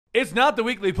It's not the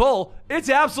weekly poll, it's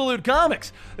Absolute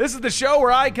Comics. This is the show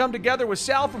where I come together with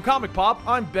Sal from Comic Pop,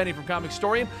 I'm Benny from Comic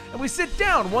Storian, and we sit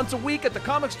down once a week at the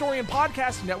Comic Storian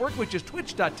Podcast Network, which is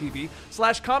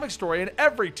twitch.tv/Comic Storian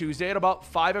every Tuesday at about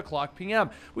 5 o'clock p.m.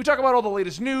 We talk about all the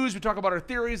latest news, we talk about our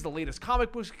theories, the latest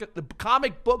comic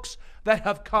books that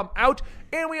have come out,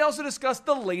 and we also discuss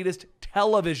the latest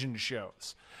television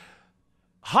shows.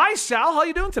 Hi, Sal, how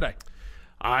you doing today?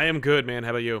 I am good, man. How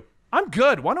about you? I'm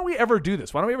good. Why don't we ever do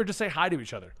this? Why don't we ever just say hi to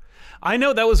each other? I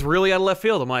know that was really out of left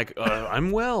field. I'm like,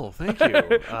 I'm well, thank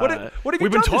you. What have you we've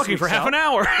been done talking this for week, half Sal? an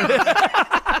hour.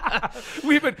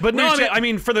 I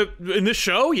mean, in this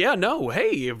show, yeah, no.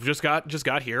 Hey, you've just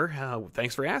got here.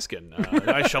 Thanks for asking.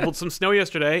 I shoveled some snow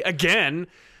yesterday again,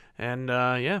 and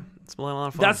yeah, it's been a lot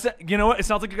of fun. You know what? It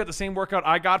sounds like you got the same workout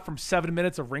I got from 7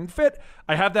 minutes of Ring Fit.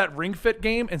 I have that Ring Fit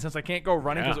game, and since I can't go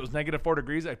running because it was -4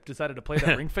 degrees, I decided to play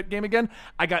that Ring Fit game again.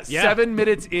 I got 7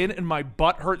 minutes in, and my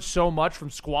butt hurt so much from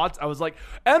squats. I was like,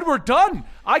 and we're done.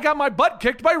 I got my butt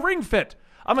kicked by Ring Fit.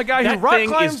 I'm a guy who rock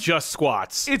climbs. That thing is just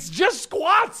squats. It's just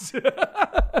squats.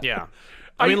 Yeah.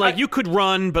 I mean, you could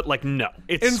run, but no.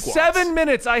 It's in squats. 7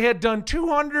 minutes, I had done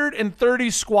 230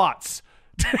 squats.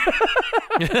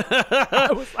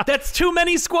 That's too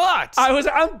many squats.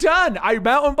 I'm done. I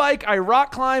mountain bike, I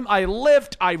rock climb, I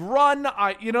lift, I run,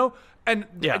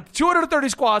 230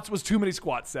 squats was too many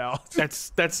squats, Sal.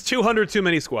 That's 200 too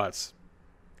many squats.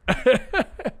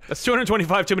 That's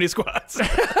 225 too many squats.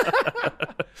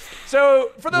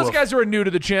 So, for those guys who are new to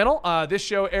the channel, this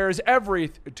show airs every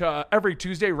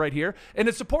Tuesday right here, and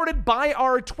it's supported by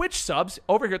our Twitch subs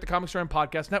over here at the Comic Storian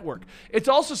Podcast Network. It's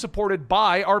also supported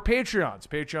by our Patreons,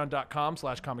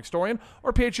 patreon.com/comicstorian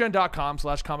or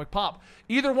patreon.com/comicpop.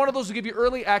 Either one of those will give you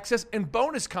early access and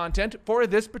bonus content for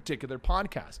this particular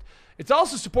podcast. It's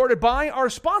also supported by our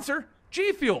sponsor,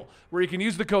 G Fuel, where you can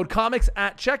use the code COMICS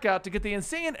at checkout to get the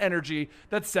insane energy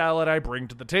that Sal and I bring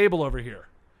to the table over here.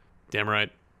 Damn right.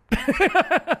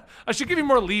 I should give you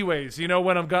more leeways,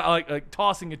 when I'm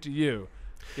tossing it to you.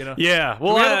 Yeah.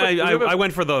 Well, I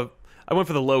went for the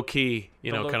low key,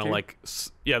 kind of like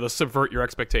the subvert your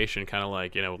expectation, kind of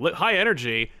like high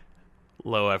energy,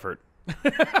 low effort.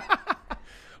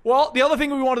 Well, the other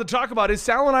thing we wanted to talk about is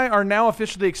Sal and I are now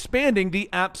officially expanding the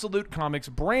Absolute Comics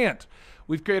brand.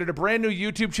 We've created a brand new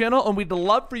YouTube channel, and we'd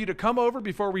love for you to come over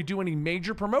before we do any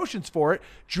major promotions for it.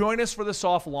 Join us for the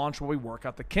soft launch where we work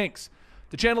out the kinks.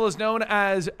 The channel is known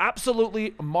as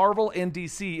Absolutely Marvel and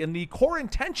DC, and the core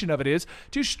intention of it is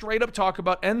to straight up talk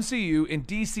about MCU and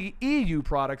DC EU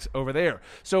products over there.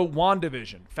 So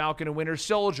WandaVision, Falcon and Winter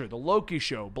Soldier, The Loki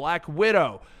Show, Black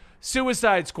Widow,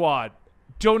 Suicide Squad.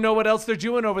 Don't know what else they're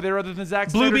doing over there other than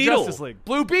Zack Snyder Justice League.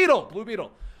 Blue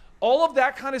Beetle. All of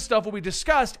that kind of stuff will be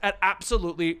discussed at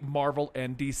Absolutely Marvel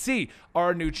and DC,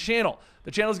 our new channel.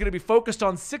 The channel is going to be focused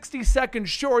on 60-second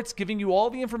shorts, giving you all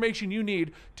the information you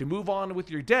need to move on with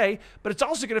your day, but it's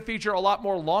also going to feature a lot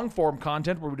more long-form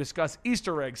content where we discuss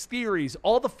Easter eggs, theories,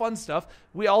 all the fun stuff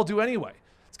we all do anyway.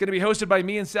 It's going to be hosted by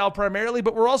me and Sal primarily,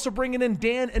 but we're also bringing in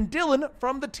Dan and Dylan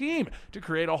from the team to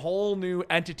create a whole new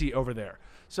entity over there.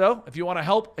 So, if you want to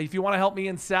help me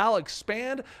and Sal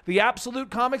expand the Absolute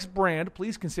Comics brand,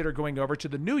 please consider going over to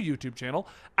the new YouTube channel,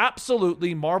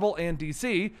 Absolutely Marvel and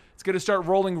DC. It's going to start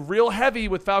rolling real heavy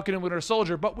with Falcon and Winter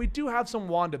Soldier, but we do have some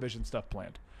WandaVision stuff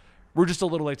planned. We're just a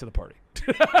little late to the party.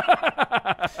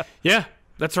 Yeah,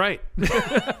 that's right.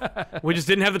 We just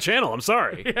didn't have the channel. I'm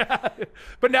sorry. Yeah.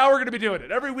 But now we're going to be doing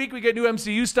it. Every week we get new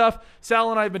MCU stuff.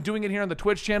 Sal and I have been doing it here on the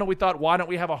Twitch channel. We thought, why don't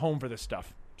we have a home for this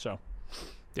stuff? So,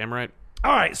 damn right.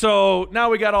 All right, so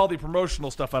now we got all the promotional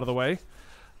stuff out of the way.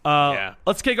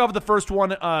 Let's kick off with the first one,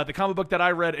 the comic book that I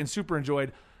read and super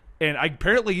enjoyed, and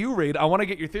apparently you read. I want to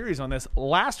get your theories on this.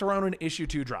 Last Ronin issue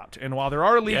 2 dropped, and while there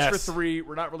are leaks for 3,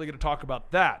 we're not really going to talk about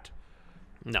that.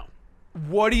 No.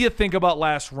 What do you think about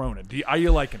Last Ronin? Are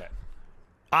you liking it?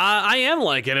 I am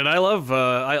liking it. I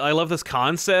love this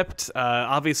concept.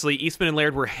 Obviously, Eastman and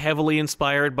Laird were heavily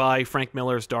inspired by Frank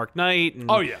Miller's Dark Knight.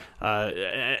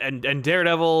 And, and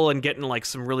Daredevil, and getting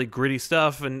some really gritty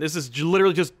stuff. And this is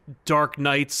literally just Dark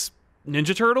Knight's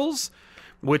Ninja Turtles,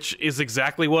 which is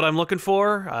exactly what I'm looking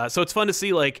for. So it's fun to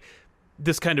see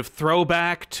this kind of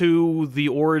throwback to the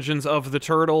origins of the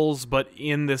Turtles, but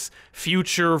in this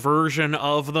future version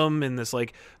of them, in this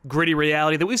gritty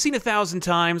reality that we've seen 1,000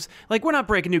 times. We're not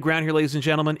breaking new ground here, ladies and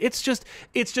gentlemen. It's just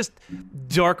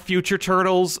dark future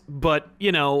Turtles, but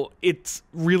it's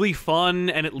really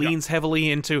fun, and it leans heavily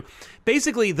into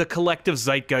basically the collective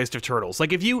zeitgeist of Turtles.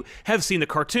 If you have seen the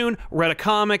cartoon, read a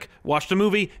comic, watched a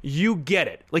movie, you get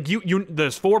it.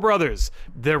 There's 4 brothers.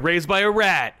 They're raised by a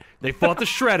rat. They fought the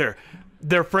Shredder.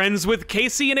 they're friends with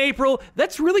Casey and April.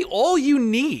 That's really all you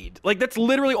need. Like, that's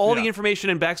literally all the information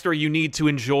and backstory you need to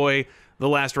enjoy the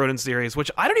Last Ronin series,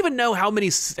 which I don't even know how many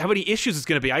issues it's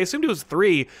going to be. I assumed it was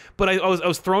 3, but I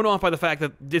was thrown off by the fact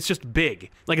that it's just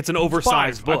big. Like, it's an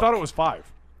oversized book. I thought it was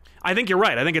 5. I think you're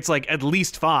right. I think it's like at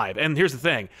least 5. And here's the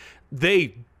thing.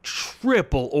 They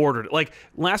triple ordered it. Like,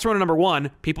 Last Ronin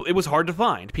 #1, it was hard to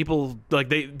find. People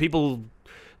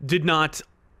did not...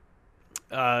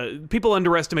 people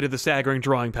underestimated the staggering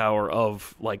drawing power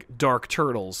of, like, Dark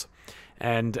Turtles.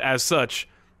 And as such,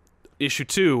 issue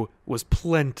 2 was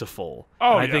plentiful.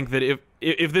 Oh, and I think that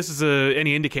if this is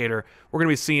any indicator, we're going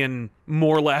to be seeing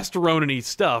more Last Ronin-y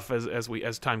stuff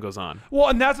as time goes on. Well,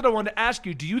 and that's what I wanted to ask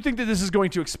you. Do you think that this is going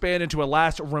to expand into a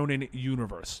Last Ronin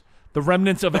universe? The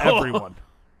remnants of everyone.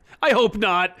 I hope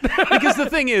not, because the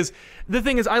thing is,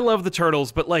 I love the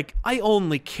Turtles, but like I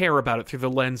only care about it through the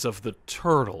lens of the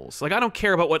Turtles. Like I don't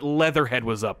care about what Leatherhead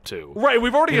was up to. Right,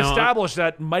 we've already established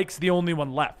that Mike's the only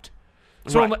one left.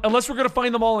 So unless we're gonna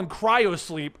find them all in cryo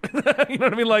sleep, you know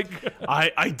what I mean? Like,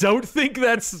 I don't think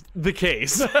that's the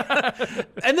case.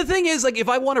 And the thing is, like, if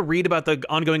I want to read about the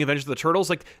ongoing adventures of the Turtles,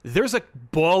 like, there's a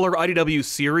baller IDW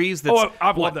series. That's,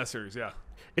 I've loved that series. Yeah.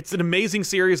 It's an amazing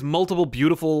series, multiple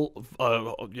beautiful,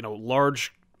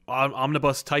 large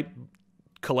omnibus type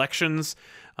collections.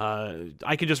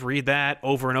 I could just read that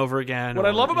over and over again. What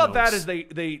I love about that is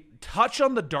they touch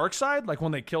on the dark side, like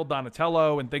when they killed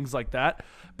Donatello and things like that,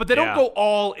 but they don't go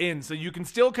all in, so you can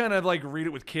still kind of like read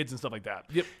it with kids and stuff like that.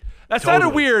 Yep. That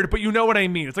sounded weird, but you know what I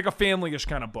mean. It's like a family-ish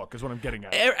kind of book is what I'm getting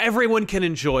at. Everyone can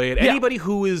enjoy it. Yeah. Anybody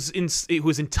who is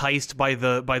enticed by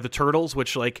the Turtles,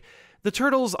 which like... The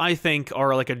Turtles, I think,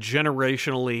 are like a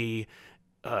generationally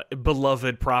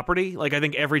beloved property. Like, I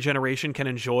think every generation can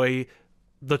enjoy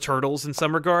the Turtles in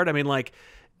some regard. I mean, like,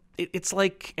 it's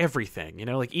like everything, you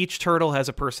know? Like, each turtle has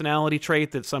a personality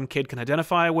trait that some kid can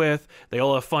identify with. They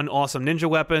all have fun, awesome ninja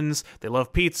weapons. They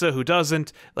love pizza. Who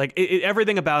doesn't? Like,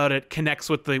 everything about it connects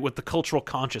with the cultural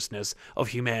consciousness of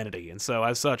humanity. And so,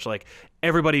 as such, like,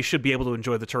 everybody should be able to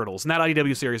enjoy the Turtles. And that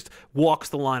IDW series walks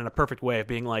the line in a perfect way of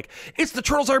being like, it's the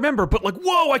Turtles I remember, but like,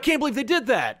 whoa, I can't believe they did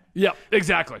that. Yeah,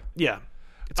 exactly. Yeah,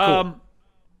 it's cool.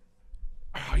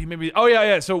 You made me. Oh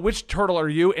yeah. So which turtle are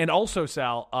you? And also,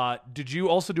 Sal, did you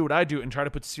also do what I do and try to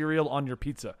put cereal on your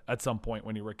pizza at some point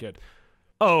when you were a kid?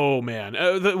 Oh man,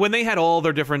 when they had all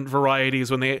their different varieties,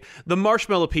 the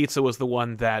marshmallow pizza was the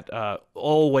one that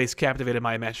always captivated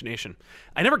my imagination.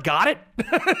 I never got it,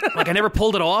 like I never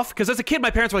pulled it off because as a kid,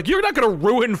 my parents were like, "You're not going to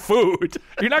ruin food.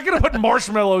 You're not going to put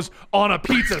marshmallows on a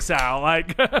pizza, Sal."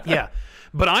 Like, yeah,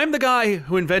 but I'm the guy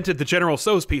who invented the General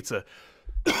Tso's pizza.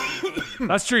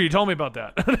 That's true. You told me about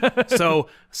that. So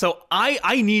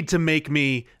I need to make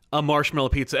me a marshmallow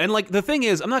pizza. And like the thing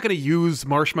is, I'm not going to use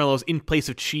marshmallows in place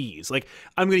of cheese. Like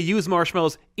I'm going to use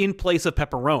marshmallows in place of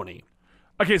pepperoni.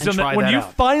 Okay, so when you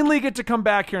finally get to come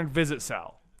back here and visit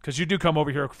Sal, because you do come over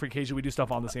here for occasion, we do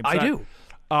stuff on the same side. I do.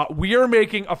 We are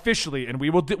making officially, and we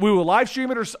will live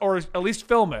stream it or at least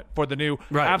film it for the new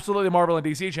Absolutely Marvel and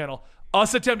DC channel.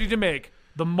 Us attempting to make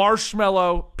the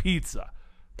marshmallow pizza.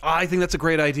 I think that's a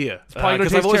great idea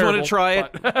because I've always wanted to try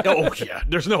it. Oh yeah,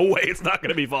 there's no way it's not going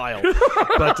to be vile.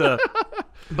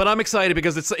 But I'm excited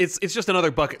because it's just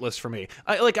another bucket list for me.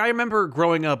 I remember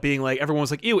growing up being like, everyone was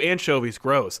like, "Ew, anchovies,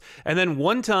 gross." And then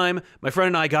one time, my friend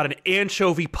and I got an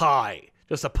anchovy pie,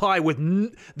 just a pie with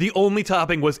the only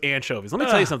topping was anchovies. Let me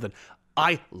tell you something.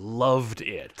 I loved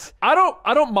it. I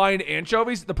don't mind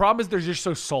anchovies. The problem is they're just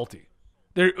so salty.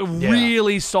 They're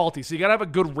really salty, so you gotta have a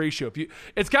good ratio.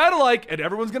 It's kind of like, and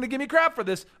everyone's gonna give me crap for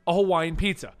this, a Hawaiian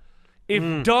pizza.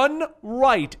 If done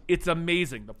right, it's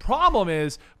amazing. The problem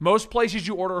is, most places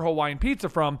you order Hawaiian pizza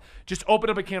from just open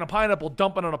up a can of pineapple,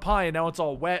 dump it on a pie, and now it's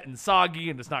all wet and soggy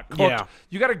and it's not cooked. Yeah.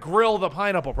 You gotta grill the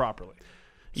pineapple properly.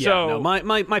 Yeah, no, my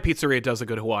pizzeria does a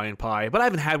good Hawaiian pie, but I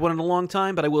haven't had one in a long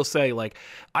time. But I will say, like,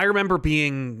 I remember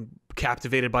being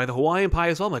captivated by the Hawaiian pie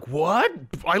as well. I'm like, what?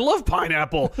 I love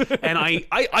pineapple. And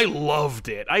I loved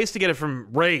it. I used to get it from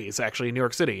Ray's, actually, in New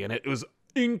York City, and it was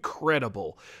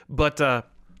incredible. But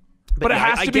it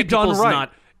has to be done right.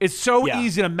 It's so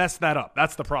easy to mess that up.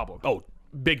 That's the problem. Oh,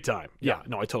 big time. Yeah,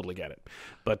 no, I totally get it.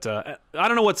 But I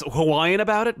don't know what's Hawaiian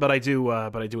about it, but I do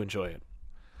enjoy it.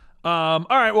 All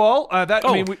right. Well,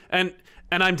 and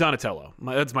I'm Donatello.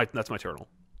 That's my turtle.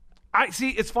 I see.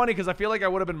 It's funny because I feel like I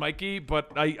would have been Mikey,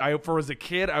 but as a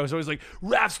kid, I was always like,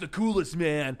 Raph's the coolest,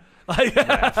 man.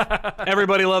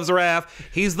 Everybody loves Raph.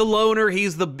 He's the loner.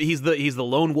 He's the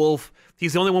lone wolf.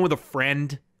 He's the only one with a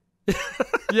friend.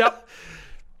 Yep.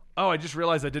 Oh, I just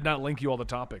realized I did not link you all the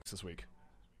topics this week.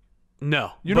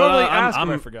 No, you normally ask, but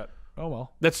I forgot. Oh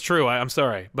well, that's true. I'm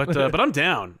sorry, but I'm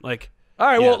down. Like. All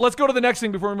right, well, let's go to the next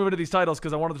thing before we move into these titles,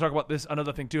 because I wanted to talk about this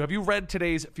another thing, too. Have you read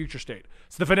today's Future State?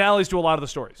 It's the finales to a lot of the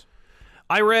stories.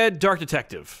 I read Dark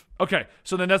Detective. Okay,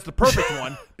 so then that's the perfect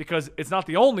one, because it's not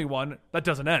the only one that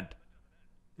doesn't end.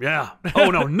 Yeah. Oh,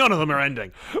 no, none of them are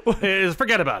ending.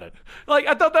 Forget about it. Like,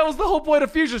 I thought that was the whole point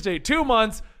of Future State. 2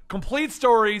 months, complete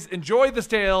stories, enjoy the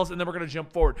tales, and then we're going to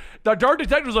jump forward. The Dark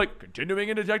Detective was like, continuing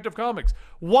in Detective Comics.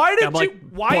 Why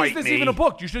is this even a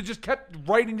book? You should have just kept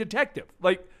writing detective.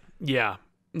 Like... Yeah,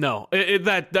 no,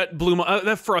 that blew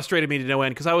that frustrated me to no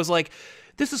end, because I was like,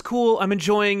 this is cool, I'm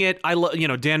enjoying it. I love,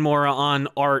 Dan Mora on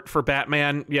art for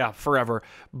Batman, yeah, forever.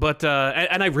 But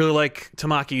and I really like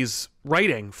Tamaki's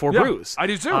writing for Bruce. I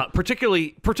do too.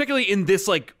 Particularly in this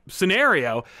like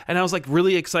scenario, and I was like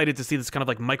really excited to see this kind of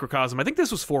like microcosm. I think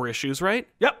this was 4 issues, right?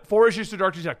 Yep, 4 issues to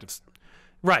Dark Detectives.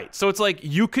 Right, so it's like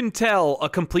you can tell a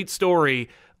complete story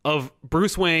of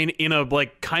Bruce Wayne in a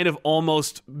like kind of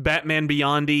almost Batman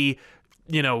Beyond-y,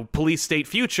 police state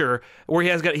future where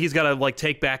he's got to like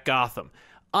take back Gotham.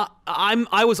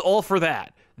 I was all for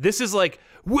that. This is like,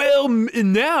 well,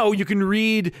 now you can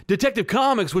read Detective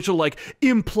Comics, which will like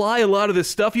imply a lot of this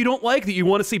stuff you don't like that you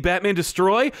want to see Batman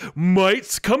destroy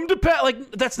might come to pass.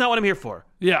 Like, that's not what I'm here for.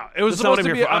 Yeah, it was supposed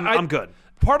to be. I'm good.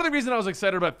 Part of the reason I was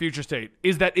excited about Future State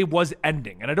is that it was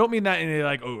ending. And I don't mean that in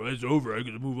like, oh, it's over, I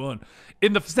gotta move on.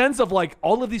 In the sense of like,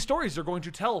 all of these stories are going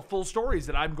to tell full stories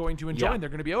that I'm going to enjoy and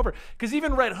they're going to be over. Because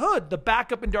even Red Hood, the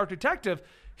backup in Dark Detective,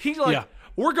 he's like,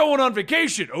 we're going on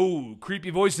vacation. Oh,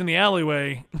 creepy voice in the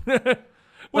alleyway.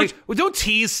 Like, well, don't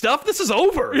tease stuff. This is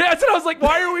over. Yeah, that's what I was like,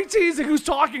 why are we teasing? Who's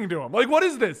talking to him? Like, what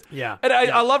is this? Yeah. And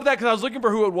I love that because I was looking for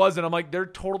who it was, and I'm like, they're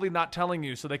totally not telling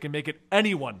you so they can make it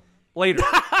anyone later.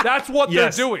 That's what they're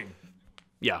doing.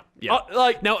 Yeah.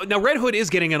 Now Red Hood is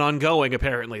getting an ongoing,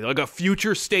 apparently, like a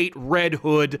Future State Red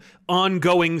Hood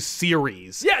ongoing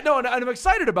series. Yeah, no, and I'm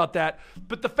excited about that.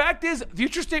 But the fact is,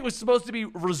 Future State was supposed to be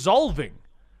resolving.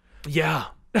 Yeah.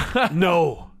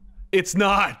 No, it's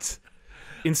not.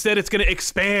 Instead, it's going to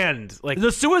expand. Like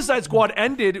the Suicide Squad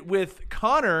ended with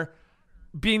Connor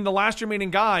being the last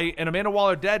remaining guy and Amanda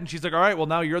Waller dead, and she's like, all right, well,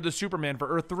 now you're the Superman for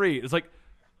Earth 3. It's like,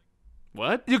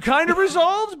 what? You kind of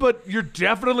resolved, but you're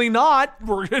definitely not.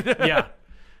 Yeah.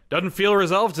 Doesn't feel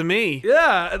resolved to me.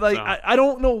 Yeah. Like, so. I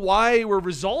don't know why we're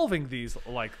resolving these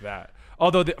like that.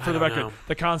 Although, for the record,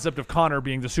 the concept of Connor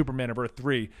being the Superman of Earth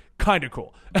 3, kind of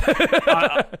cool.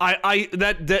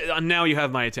 Now you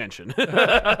have my attention.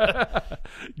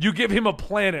 You give him a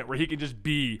planet where he can just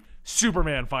be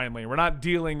Superman finally. We're not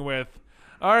dealing with,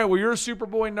 all right, well, you're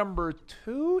Superboy number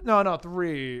 2? No,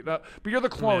 3. But you're the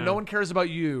clone. Yeah. No one cares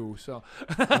about you. So,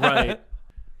 right.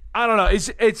 I don't know.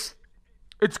 It's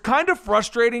kind of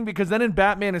frustrating because then in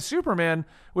Batman and Superman,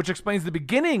 which explains the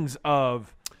beginnings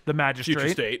of the Magistrate.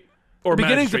 Future State. Or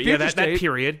beginnings of Future that State. That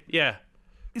period. Yeah.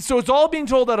 So it's all being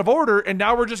told out of order, and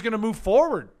now we're just going to move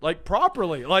forward, like,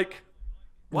 properly. Like,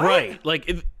 what? Right.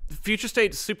 Like, Future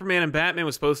State Superman and Batman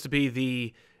was supposed to be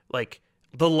the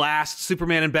last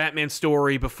Superman and Batman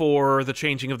story before the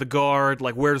changing of the guard.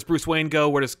 Like, where does Bruce Wayne go?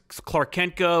 Where does Clark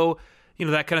Kent go?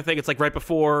 That kind of thing. It's like right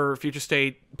before Future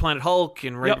State Planet Hulk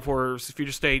and right before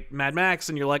Future State Mad Max,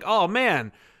 and you're like, oh,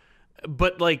 man.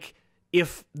 But, like,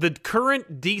 if the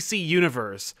current DC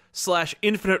universe /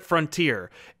 Infinite Frontier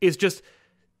is just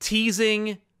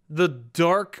teasing the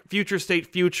dark Future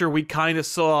State future we kind of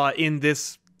saw in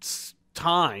this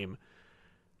time,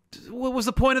 what was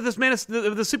the point of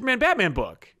the Superman Batman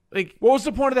book? Like, what was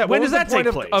the point of that? When does that take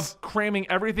place? Of cramming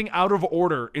everything out of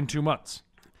order in 2 months?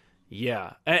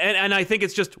 Yeah, and I think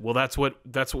it's just, well, that's what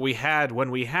we had when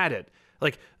we had it.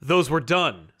 Like, those were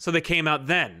done, so they came out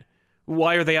then.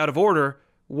 Why are they out of order?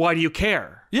 Why do you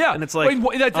care? Yeah. And it's like,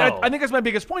 I think that's my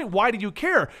biggest point. Why do you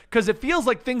care? Because it feels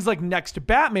like things like Next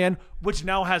Batman, which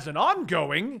now has an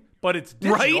ongoing, but it's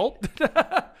digital.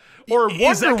 Right? Or Wonder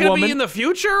Is that going to be in the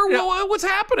future? Yeah. Well, what's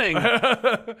happening?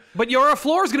 But Yara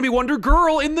Flor is going to be Wonder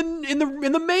Girl in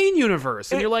the main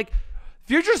universe. And you're like,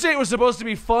 Future State was supposed to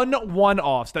be fun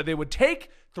one-offs that they would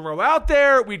throw out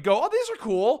there. We'd go, oh, these are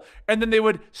cool. And then they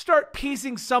would start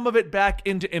piecing some of it back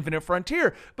into Infinite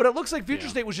Frontier. But it looks like Future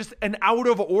State was just an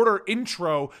out-of-order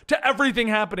intro to everything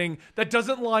happening that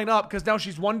doesn't line up because now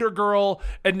she's Wonder Girl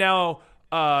and now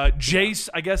Jace,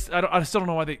 I guess. I still don't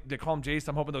know why they call him Jace.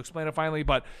 I'm hoping they'll explain it finally.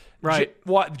 But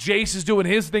Jace is doing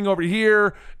his thing over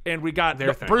here. And we got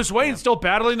Bruce Wayne still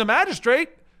battling the Magistrate.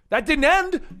 That didn't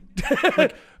end.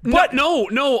 But no,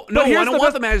 I don't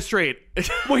want the Magistrate.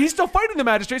 Well, he's still fighting the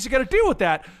Magistrate, so you got to deal with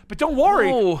that. But don't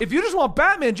worry. No. If you just want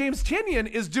Batman, James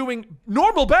Tynion is doing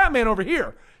normal Batman over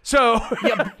here. So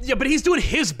yeah, but he's doing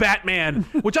his Batman,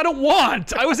 which I don't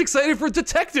want. I was excited for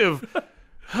Detective.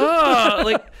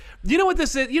 You know what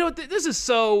this is? This is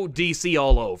so DC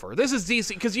all over. This is DC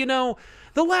because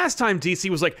the last time DC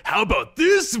was like, how about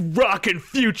this rockin'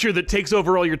 future that takes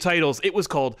over all your titles? It was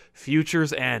called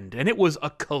Future's End, and it was a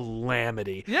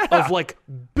calamity of like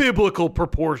biblical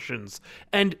proportions.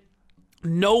 And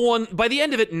by the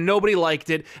end of it, nobody liked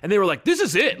it, and they were like, this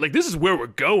is it. Like, this is where we're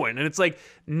going. And it's like,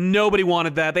 nobody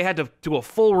wanted that. They had to do a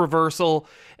full reversal,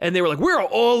 and they were like, we're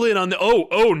all in on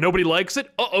nobody likes it.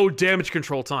 Damage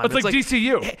control time. It's like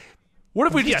DCU. What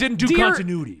if we just didn't do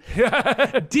continuity?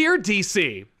 Dear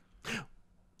DC,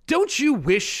 don't you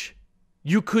wish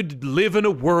you could live in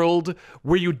a world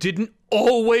where you didn't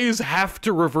always have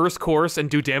to reverse course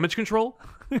and do damage control?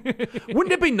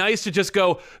 Wouldn't it be nice to just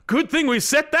go, good thing we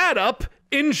set that up,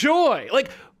 enjoy?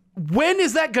 Like, when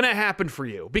is that going to happen for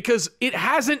you? Because it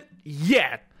hasn't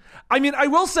yet. I mean, I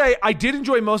will say I did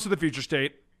enjoy most of the Future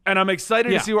State, and I'm excited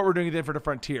to see what we're doing for the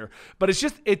Frontier. But it's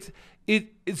just,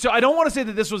 so I don't want to say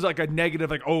that this was like a negative,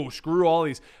 like, oh, screw all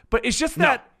these. But it's just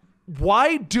that,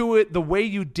 why do it the way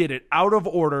you did it, out of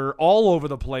order, all over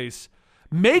the place,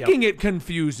 making it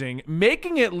confusing,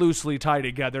 making it loosely tied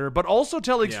together, but also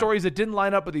telling stories that didn't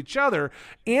line up with each other,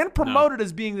 and promote it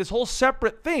as being this whole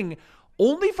separate thing,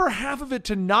 only for half of it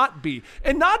to not be.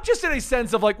 And not just in a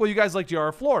sense of like, well, you guys liked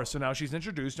Yara Flor, so now she's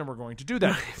introduced and we're going to do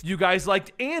that. You guys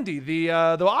liked Andy, the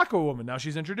Aqua Woman, now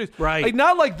she's introduced. Right. Like,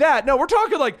 not like that. No, we're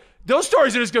talking like, those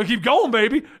stories are just going to keep going,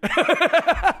 baby.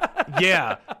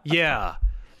 Yeah.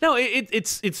 No,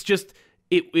 it's just,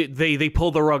 they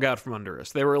pulled the rug out from under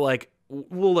us. They were like,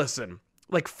 well, listen,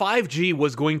 like 5G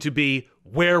was going to be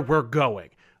where we're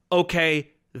going.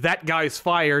 Okay, that guy's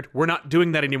fired. We're not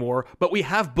doing that anymore, but we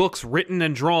have books written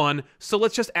and drawn, so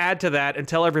let's just add to that and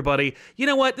tell everybody, you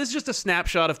know what, this is just a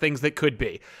snapshot of things that could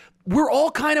be. We're all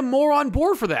kind of more on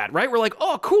board for that, right? We're like,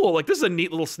 oh, cool, like this is a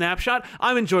neat little snapshot.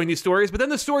 I'm enjoying these stories, but then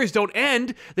the stories don't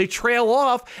end. They trail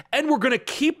off, and we're going to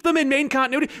keep them in main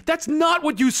continuity. That's not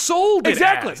what you sold it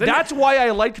Exactly. as. That's why I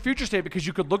liked Future State, because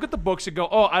you could look at the books and go,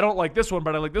 oh, I don't like this one,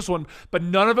 but I like this one, but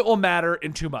none of it will matter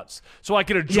in 2 months. So I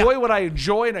can enjoy what I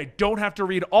enjoy, and I don't have to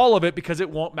read all of it because it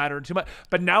won't matter in 2 months.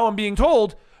 But now I'm being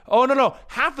told, oh, no,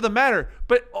 half of them matter,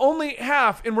 but only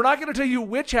half, and we're not going to tell you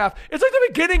which half. It's like the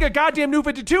beginning of goddamn New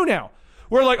 52 now.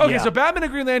 We're like, okay, so Batman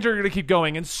and Green Lantern are going to keep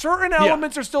going, and certain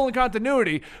elements are still in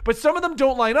continuity, but some of them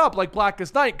don't line up, like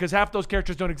Blackest Night, because half those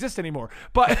characters don't exist anymore.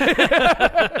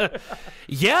 But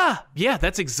yeah,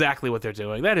 that's exactly what they're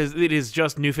doing. It is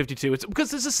just New 52. It's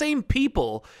because it's the same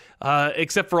people,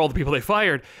 except for all the people they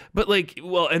fired. But like,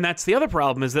 well, and that's the other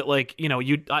problem is that like,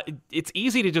 it's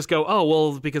easy to just go, oh,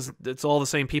 well, because it's all the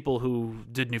same people who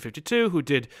did New 52, who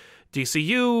did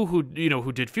DCU,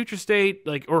 who did Future State,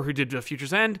 like, or who did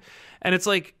Future's End, and it's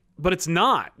like, but it's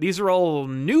not. These are all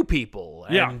new people,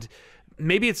 and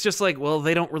maybe it's just like, well,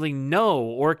 they don't really know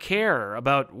or care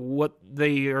about what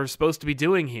they are supposed to be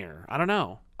doing here. I don't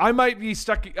know. I might be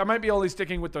only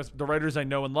sticking with the writers I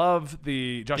know and love,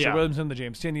 the Joshua Williamson, the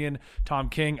James Tynion, Tom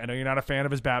King. I know you're not a fan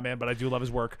of his Batman, but I do love his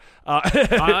work.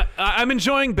 I'm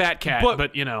enjoying Batcat, but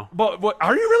But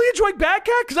are you really enjoying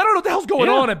Batcat? Because I don't know what the hell's going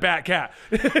on in Batcat.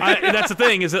 That's the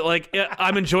thing, is that like,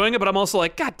 I'm enjoying it, but I'm also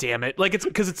like, God damn it. Like, it's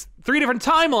because it's 3 different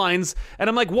timelines, and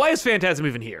I'm like, why is Phantasm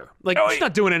even here? Like, he's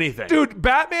not doing anything. Dude,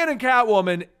 Batman and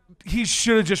Catwoman, he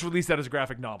should have just released that as a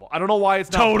graphic novel. I don't know why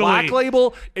it's not Black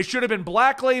Label. It should have been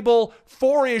Black Label,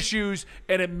 4 issues,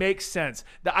 and it makes sense.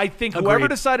 I think whoever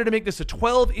decided to make this a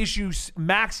 12-issue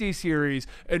maxi series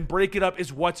and break it up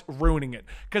is what's ruining it.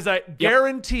 Because I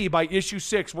guarantee by issue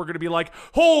 6, we're going to be like,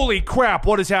 holy crap,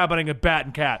 what is happening with Bat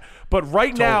and Cat? But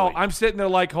right now, I'm sitting there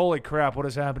like, holy crap, what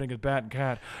is happening with Bat and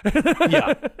Cat?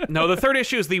 No, the 3rd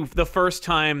issue is the first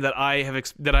time that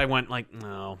I went like,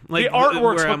 no. Like, the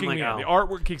artwork's hooking me in. The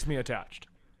artwork keeps me attached.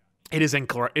 It is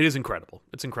incredible.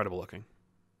 It's incredible looking.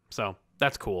 So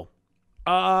that's cool.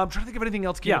 I'm trying to think of anything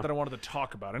else that I wanted to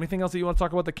talk about. Anything else that you want to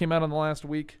talk about that came out in the last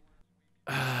week?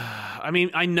 I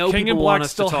mean, I know King people want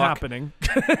us to talk. Happening.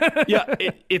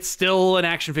 It's still an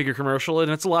action figure commercial,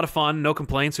 and it's a lot of fun. No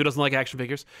complaints. Who doesn't like action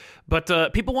figures?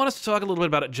 But people want us to talk a little bit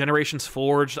about it. Generations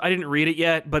Forged. I didn't read it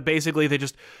yet, but basically,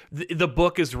 the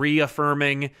book is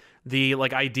reaffirming the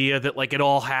like idea that like it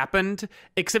all happened,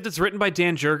 except it's written by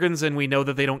Dan Jurgens, and we know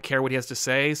that they don't care what he has to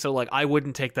say. So like, I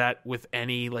wouldn't take that with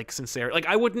any like sincerity. Like,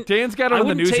 I wouldn't. Dan's got it on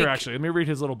the news here. Actually, let me read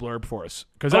his little blurb for us,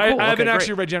 because I haven't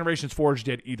actually read Generations Forged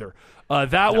yet either.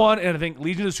 That one, and I think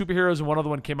Legion of Superheroes and one other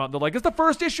one came out. And they're like, it's the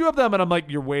first issue of them, and I'm like,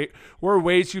 we're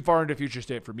way too far into Future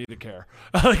State for me to care.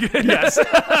 Yes.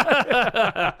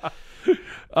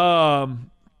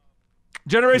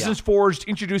 Generations Forged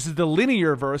introduces the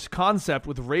linear verse concept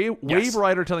with Wave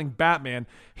Rider telling Batman,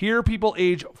 here people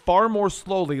age far more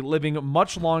slowly, living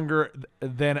much longer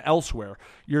than elsewhere.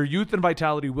 Your youth and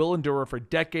vitality will endure for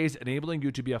decades, enabling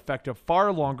you to be effective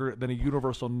far longer than a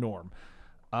universal norm.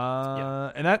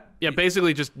 And that... Yeah,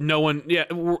 basically just no one... Yeah,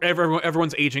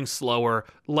 everyone's aging slower,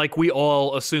 like we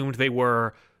all assumed they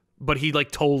were, but he, like,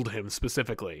 told him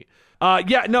specifically.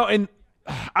 And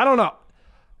I don't know.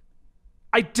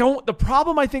 The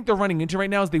problem I think they're running into right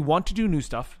now is they want to do new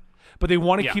stuff, but they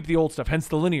want to keep the old stuff, hence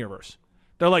the linearverse.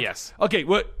 They're like, okay,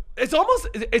 it's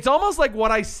almost like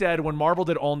what I said when Marvel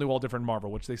did all new, all different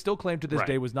Marvel, which they still claim to this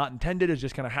day was not intended, it's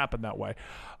just kind of happened that way.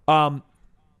 But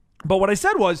what I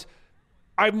said was,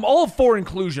 I'm all for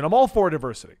inclusion. I'm all for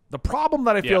diversity. The problem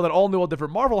that I feel that all new, all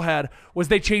different Marvel had was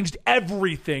they changed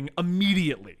everything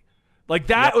immediately. Like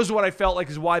that was what I felt like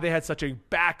is why they had such a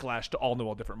backlash to all new,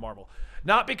 all different Marvel.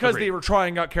 Not because they were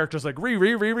trying out characters like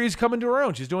Riri. Riri's coming to her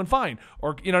own. She's doing fine.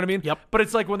 Or, you know what I mean? But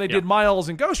it's like when they did Miles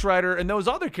and Ghost Rider and those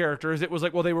other characters, it was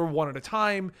like, well, they were one at a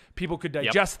time. People could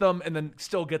digest them and then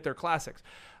still get their classics.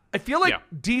 I feel like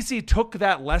DC took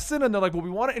that lesson and they're like, well, we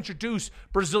want to introduce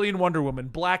Brazilian Wonder Woman,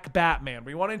 Black Batman.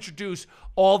 We want to introduce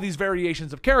all these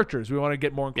variations of characters. We want to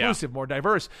get more inclusive, more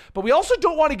diverse. But we also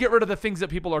don't want to get rid of the things that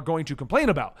people are going to complain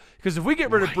about. Because if we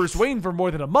get rid of Bruce Wayne for more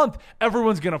than a month,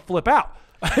 everyone's going to flip out.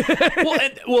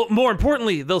 well, more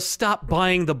importantly, they'll stop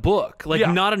buying the book. Like,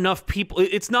 not enough people.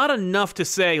 It's not enough to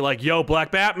say, like, yo,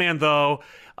 Black Batman, though.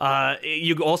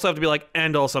 You also have to be like,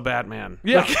 and also Batman.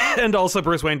 And also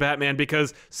Bruce Wayne Batman,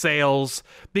 because sales.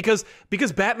 Because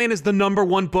Batman is the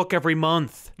 #1 book every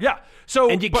month.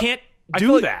 And you can't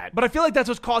do that. But I feel like that's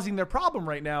what's causing their problem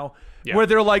right now. Where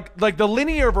they're like the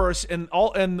linear verse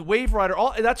and Wave Rider,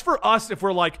 that's for us if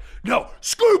we're like, no,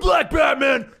 screw Black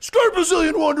Batman, screw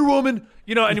Brazilian Wonder Woman.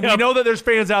 You know, and we know that there's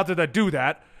fans out there that do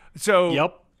that.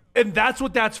 So and that's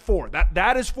what that's for.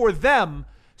 That is for them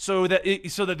so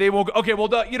that they won't go, okay,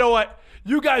 well, you know what?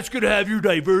 You guys could have your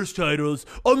diverse titles.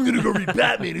 I'm going to go read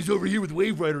Batman. He's over here with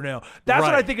Wave Rider now. That's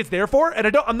what I think it's there for.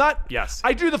 And I'm not,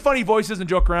 I do the funny voices and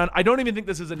joke around. I don't even think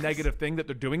this is a negative thing that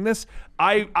they're doing this.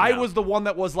 I was the one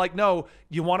that was like, no,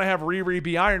 you want to have Riri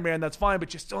be Iron Man, that's fine,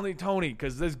 but you still need Tony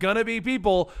because there's going to be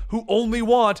people who only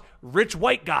want rich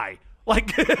white guy.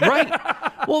 Like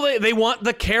Well, they want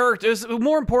the characters.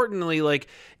 More importantly, like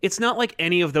it's not like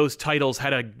any of those titles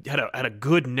had a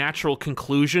good natural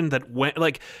conclusion that went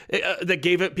that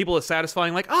gave it people a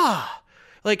satisfying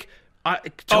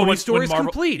Tony's story's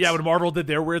complete. Yeah, when Marvel did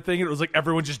their weird thing, it was like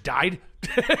everyone just died.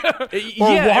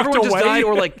 Everyone just died,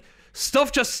 or like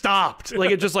stuff just stopped. Like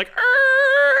it just like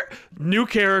new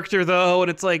character though,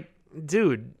 and it's like,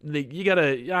 dude, you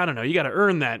gotta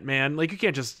earn that, man. Like you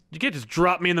can't just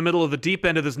drop me in the middle of the deep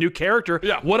end of this new character.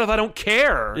 What if I don't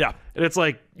care? And it's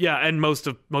like, and most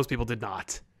people did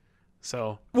not.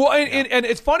 So and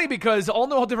it's funny because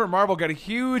all different Marvel got a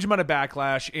huge amount of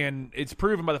backlash, and it's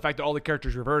proven by the fact that all the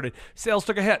characters reverted. Sales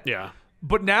took a hit.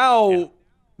 But now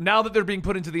that they're being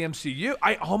put into the MCU,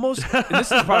 I almost, and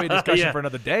this is probably a discussion for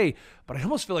another day, but I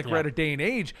almost feel like we're at a day and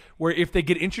age where if they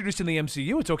get introduced in the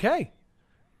MCU, it's okay.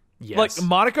 Like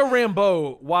Monica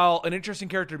Rambeau, while an interesting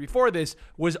character before this,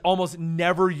 was almost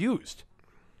never used.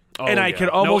 And I can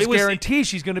almost guarantee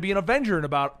she's going to be an Avenger in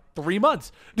about 3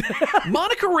 months.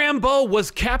 Monica Rambeau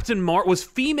was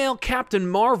female Captain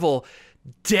Marvel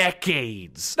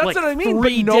decades. That's what I mean.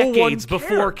 3 decades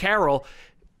before Carol.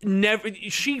 Never.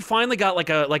 She finally got like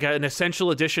an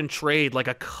essential edition trade like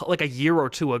a year or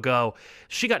two ago.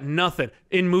 She got nothing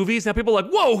in movies. Now people are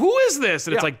like, whoa, who is this?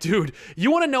 And it's like, dude, you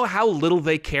want to know how little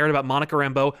they cared about Monica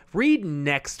Rambeau? Read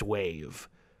Next Wave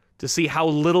to see how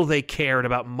little they cared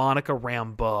about Monica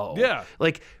Rambeau.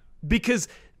 Because.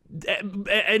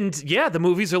 And the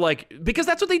movies are like, because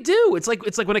that's what they do. It's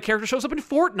like when a character shows up in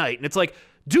Fortnite and it's like,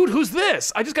 dude, who's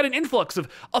this? I just got an influx of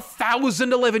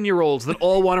 1,000 11-year-olds that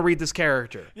all want to read this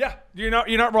character. You're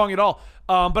not wrong at all.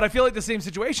 But I feel like the same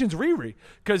situation's Riri,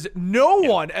 because no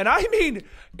one, and I mean,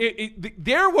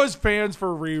 there was fans for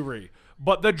Riri,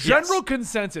 but the general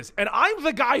consensus, and I'm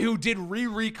the guy who did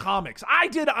Riri comics. I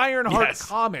did Ironheart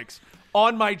comics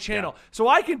on my channel, so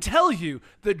I can tell you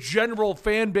the general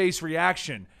fan base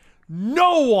reaction.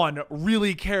 No one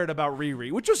really cared about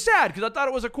Riri, which was sad because I thought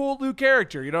it was a cool new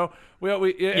character. You know,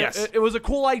 it was a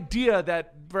cool idea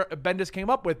that Bendis came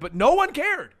up with, but no one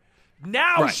cared.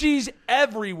 Now she's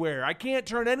everywhere. I can't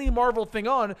turn any Marvel thing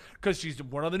on because she's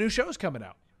one of the new shows coming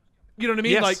out. You know what I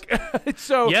mean? Like,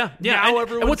 so now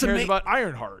everyone cares about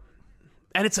Ironheart.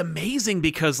 And it's amazing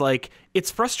because like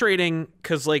it's frustrating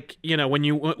because like, you know, when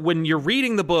you're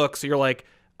reading the books, you're like,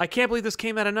 I can't believe this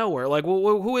came out of nowhere. Like,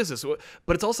 well, who is this?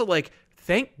 But it's also like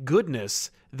thank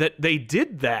goodness that they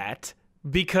did that,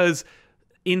 because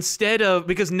now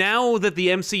that the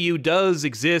MCU does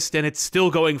exist and it's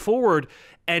still going forward,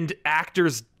 and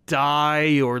actors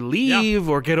die or leave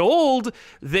or get old,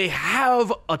 they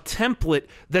have a template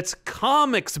that's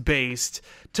comics based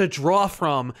to draw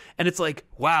from. And it's like,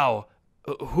 wow,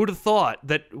 who'd have thought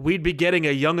that we'd be getting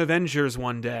a Young Avengers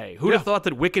one day? Who'd have thought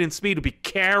that Wiccan and Speed would be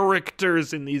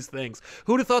characters in these things?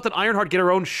 Who'd have thought that Ironheart get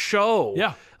her own show?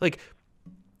 Yeah. Like,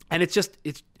 and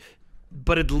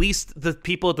but at least the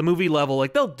people at the movie level,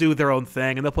 like, they'll do their own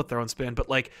thing and they'll put their own spin, but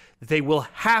like, they will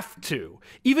have to,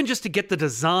 even just to get the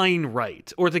design right,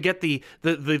 or to get the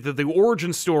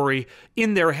origin story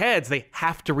in their heads, they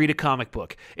have to read a comic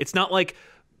book. It's not like,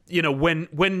 you know,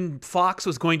 when Fox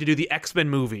was going to do the X-Men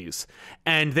movies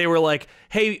and they were like,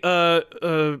 hey,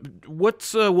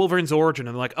 what's Wolverine's origin?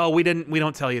 And they're like, oh, we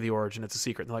don't tell you the origin. It's a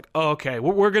secret. And they're like, oh, okay,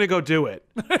 we're going to go do it.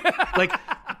 Like,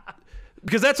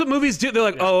 because that's what movies do. They're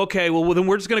like, oh, okay, well, then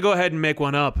we're just going to go ahead and make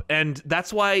one up. And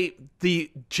that's why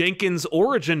the Jenkins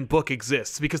origin book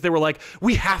exists, because they were like,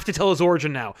 we have to tell his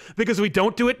origin now. Because if we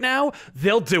don't do it now,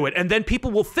 they'll do it. And then people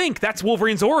will think that's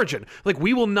Wolverine's origin. Like,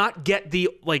 we will not get the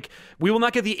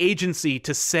agency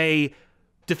to say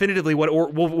definitively what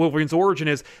Wolverine's origin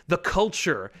is. The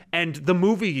culture and the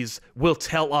movies will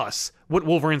tell us what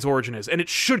Wolverine's origin is. And it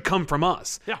should come from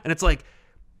us. Yeah. And it's like,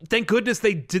 thank goodness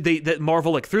that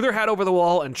Marvel like threw their hat over the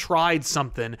wall and tried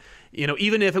something, you know,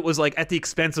 even if it was like at the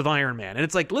expense of Iron Man. And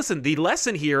it's like, listen, the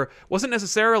lesson here wasn't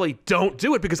necessarily don't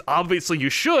do it, because obviously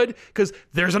you should, because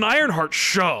there's an Ironheart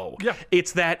show. Yeah.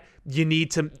 It's that you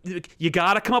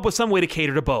got to come up with some way to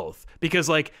cater to both, because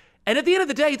like, and at the end of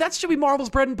the day, that should be Marvel's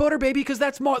bread and butter, baby, because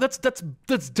that's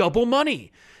double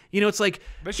money. You know, it's like,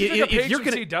 they should take a page from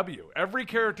CW. Every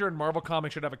character in Marvel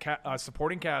Comics should have a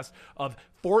supporting cast of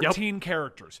 14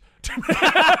 characters.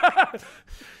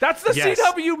 That's the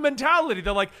CW mentality.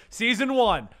 They're like, season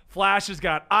 1, Flash has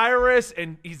got Iris,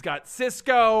 and he's got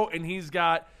Cisco, and he's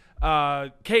got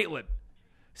Caitlin.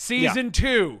 Season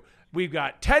 2, we've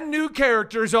got 10 new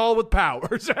characters, all with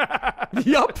powers.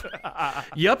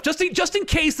 Yep. Just in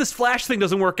case this Flash thing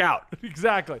doesn't work out.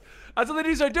 Exactly. That's what they need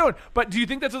to start doing. But do you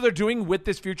think that's what they're doing with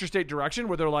this future state direction,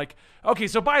 where they're like, okay,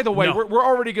 so by the way, we're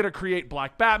already going to create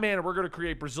Black Batman, and we're going to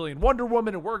create Brazilian Wonder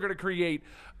Woman, and we're going to create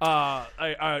a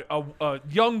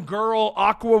young girl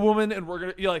Aqua Woman, and we're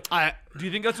going to do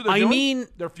you think that's what they're doing? I mean,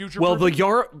 their future. Well,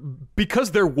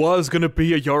 because there was going to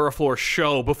be a Yara Flor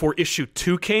show before issue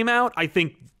 2 came out, I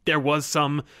think there was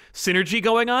some synergy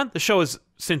going on. The show is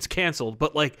since canceled,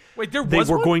 but like, wait, there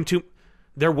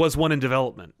was one in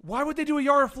development. Why would they do a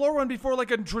Yara Flor one before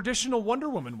like a traditional Wonder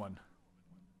Woman one?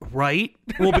 Right?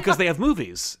 Well, because they have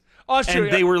movies. Oh, sure.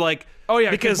 And they were like,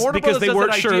 because they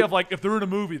weren't sure. Idea of like, if they're in a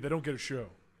movie, they don't get a show.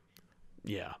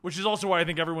 Yeah. Which is also why I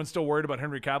think everyone's still worried about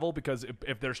Henry Cavill, because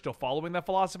if they're still following that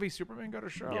philosophy, Superman got a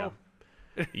show.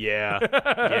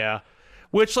 Yeah.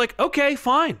 Which, like, okay,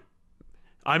 fine.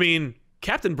 I mean,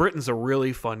 Captain Britain's a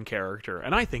really fun character,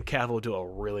 and I think Cavill will do a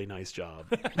really nice job.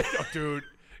 Oh, dude,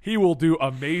 he will do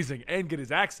amazing and get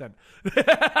his accent.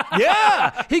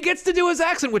 Yeah, he gets to do his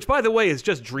accent, which, by the way, is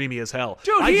just dreamy as hell.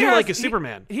 Dude, I do like his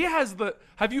Superman. He has the.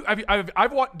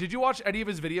 Did you watch any of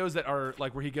his videos that are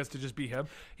like where he gets to just be him?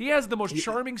 He has the most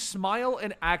charming smile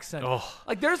and accent. Oh.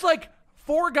 Like, there's like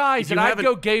 4 guys that I'd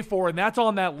go gay for, and that's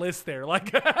on that list there.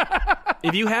 Like,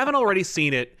 if you haven't already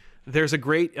seen it, there's a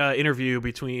great interview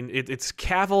between it's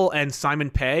Cavill and Simon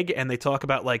Pegg, and they talk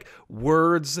about like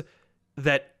words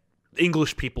that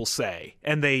English people say,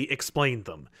 and they explain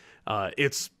them.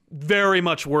 It's very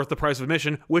much worth the price of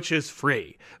admission, which is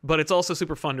free, but it's also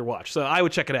super fun to watch. So I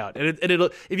would check it out. And it'll,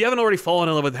 if you haven't already fallen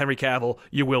in love with Henry Cavill,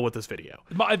 you will with this video.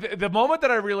 The moment that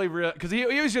I really because he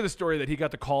always hear the story that he got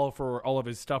the call for all of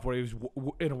his stuff when he was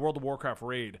in a World of Warcraft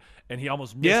raid, and he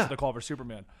almost missed the call for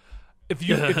Superman. If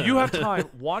you have time,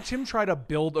 watch him try to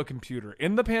build a computer.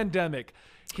 In the pandemic,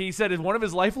 he said one of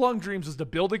his lifelong dreams was to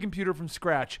build a computer from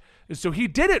scratch. And so he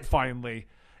did it finally.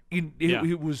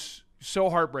 It was so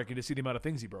heartbreaking to see the amount of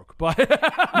things he broke. But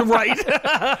right.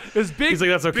 This big, he's like,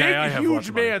 that's okay. I have huge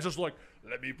man's just like,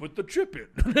 let me put the chip in.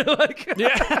 Like,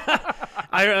 yeah.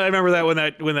 I remember that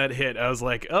when that hit, I was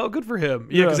like, oh, good for him.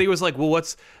 Yeah, because he was like, well,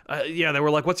 what's they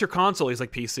were like, what's your console? He's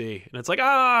like, PC. And it's like,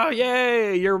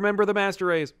 yay, you remember the Master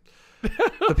Race.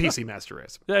 The PC Master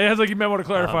Race. Yeah, it's like you might want to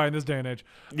clarify in this day and age.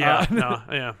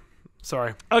 Yeah,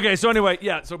 Sorry. Okay, so anyway,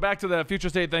 so back to the future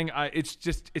state thing. It's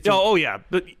yeah,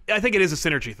 but I think it is a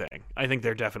synergy thing. I think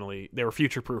they were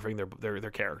future proofing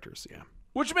their characters. Yeah,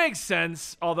 which makes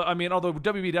sense. Although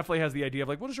WB definitely has the idea of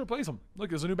like, we'll just replace him. Look,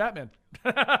 there's a new Batman.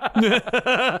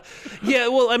 Yeah,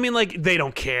 well, I mean, like they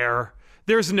don't care.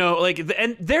 There's no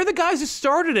and they're the guys who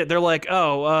started it. They're like,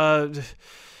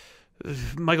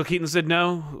 Michael Keaton said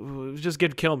no, just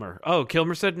get Kilmer. Oh,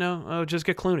 Kilmer said no, just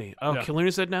get Clooney. Oh, yeah.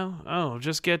 Clooney said no,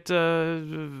 just get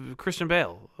Christian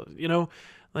Bale.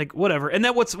 Whatever. And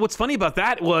that what's funny about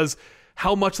that was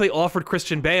how much they offered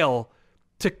Christian Bale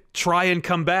to try and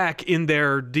come back in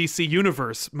their DC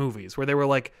Universe movies, where they were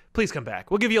like, please come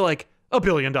back. We'll give you $1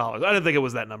 billion. I didn't think it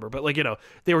was that number, but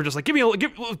they were just like,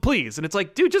 please. And it's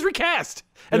like, dude, just recast.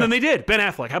 And then they did. Ben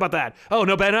Affleck. How about that? Oh,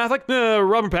 no, Ben Affleck? No,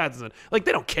 Robert Pattinson.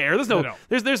 They don't care. There's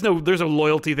no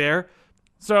loyalty there.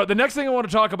 So the next thing I want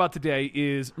to talk about today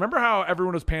is, remember how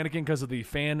everyone was panicking because of the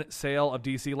fan sale of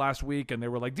DC last week, and they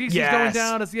were like, DC's going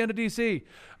down. It's the end of DC.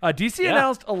 DC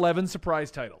announced 11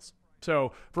 surprise titles.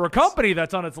 So for a company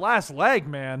that's on its last leg,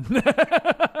 man.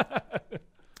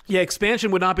 Yeah,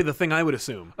 expansion would not be the thing I would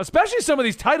assume. Especially some of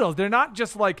these titles. They're not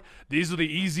just like, these are the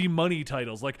easy money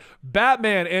titles. Like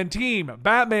Batman and Team.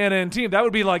 That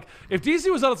would be like, if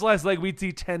DC was on its last leg, we'd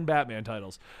see 10 Batman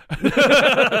titles.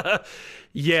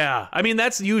 Yeah. I mean,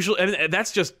 that's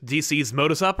just DC's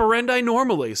modus operandi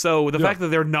normally. So the fact that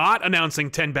they're not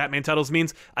announcing 10 Batman titles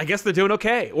means I guess they're doing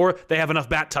okay. Or they have enough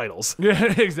Bat titles.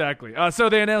 Yeah, exactly. So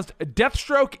they announced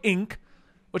Deathstroke Inc.,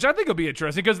 which I think will be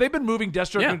interesting because they've been moving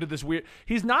Deathstroke into this weird...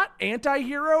 He's not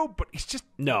anti-hero, but he's just...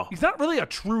 No. He's not really a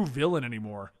true villain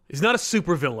anymore. He's not a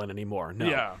super villain anymore, no.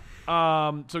 Yeah.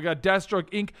 So we got Deathstroke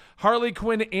Inc., Harley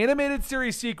Quinn animated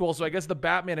series sequel, so I guess the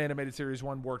Batman animated series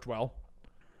one worked well.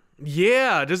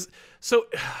 Yeah. So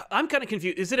I'm kind of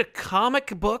confused. Is it a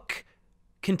comic book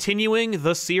continuing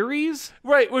the series?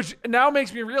 Right, which now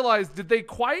makes me realize, did they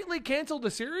quietly cancel the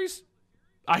series?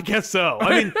 I guess so.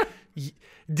 I mean...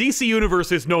 DC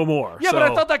Universe is no more. Yeah, but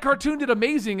I thought that cartoon did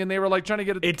amazing, and they were trying to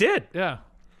get it. It did. Yeah.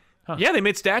 Huh. Yeah, they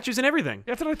made statues and everything.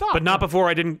 That's what I thought. But not before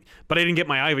I didn't. But I didn't get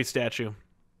my Ivy statue.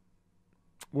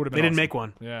 Would have been. They didn't make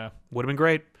one. Yeah. Would have been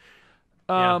great.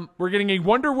 We're getting a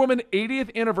Wonder Woman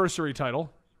 80th anniversary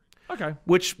title. Okay.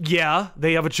 Which,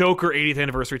 they have a Joker 80th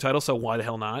anniversary title, so why the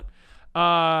hell not?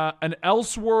 An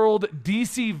Elseworld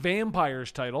DC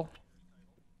Vampires title.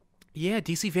 Yeah,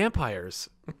 DC Vampires.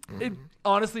 It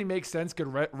honestly makes sense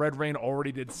because Red Rain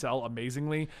already did sell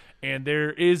amazingly, and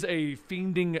there is a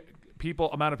fiending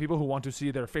amount of people who want to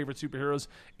see their favorite superheroes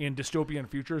in dystopian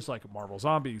futures like Marvel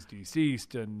Zombies,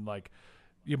 Deceased, and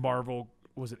Marvel.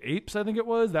 Was it Apes? I think it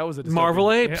was. That was a Marvel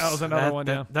Apes. Yeah, that was another one.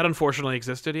 That unfortunately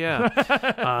existed.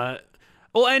 Yeah.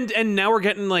 Well, and now we're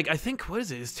getting I think, what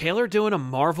is it? Is Taylor doing a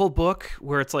Marvel book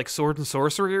where it's like Sword and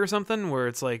Sorcery or something? Where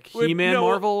it's like He-Man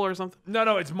Marvel or something?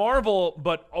 No, it's Marvel,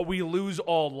 but we lose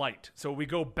all light. So we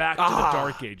go back to the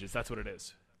Dark Ages. That's what it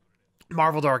is.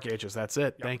 Marvel Dark Ages. That's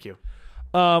it. Yep. Thank you.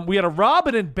 We had a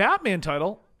Robin and Batman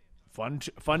title. Fun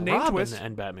name Robin twist.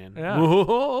 And Batman. Yeah.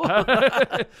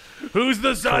 Who's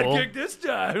the sidekick this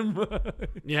time?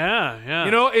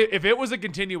 Yeah. If it was a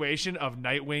continuation of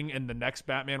Nightwing and the next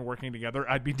Batman working together,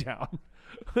 I'd be down.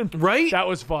 Right? That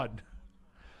was fun.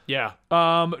 Yeah.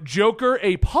 Joker,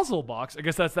 a puzzle box. I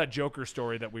guess that's that Joker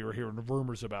story that we were hearing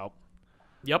rumors about.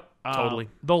 Yep, totally.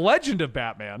 The Legend of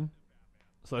Batman.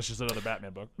 So that's just another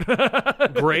Batman book.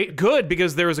 Great, good,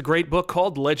 because there was a great book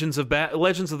called Legends of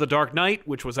the Dark Knight,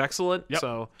 which was excellent. Yep.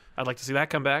 So I'd like to see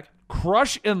that come back.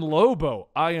 Crush and Lobo.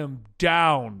 I am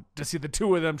down to see the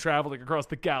two of them traveling across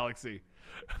the galaxy.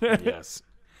 Yes.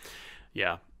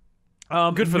 Yeah.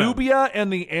 Good for Nubia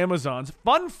and the Amazons.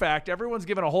 Fun fact, everyone's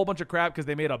giving a whole bunch of crap because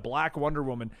they made a black Wonder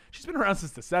Woman. She's been around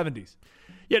since the 70s.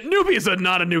 Yeah, Nubia's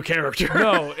not a new character.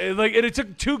 No, it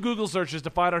took 2 Google searches to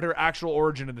find out her actual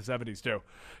origin in the 70s too.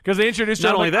 Because they introduced her.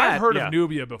 Not only that, I've heard of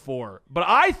Nubia before, but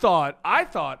I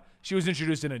thought she was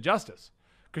introduced in Injustice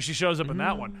because she shows up in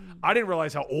that one. I didn't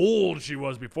realize how old she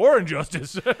was before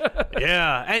Injustice.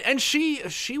 Yeah, and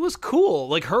she was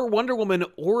cool. Her Wonder Woman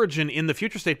origin in the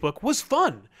Future State book was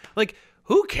fun.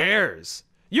 Who cares?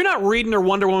 You're not reading her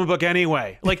Wonder Woman book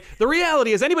anyway. The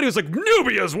reality is, anybody who's like,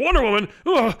 Nubia's Wonder Woman,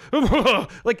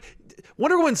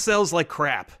 Wonder Woman sells like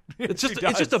crap. It's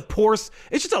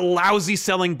just a lousy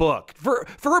selling book. For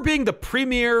her being the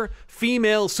premier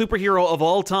female superhero of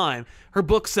all time, her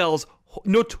book sells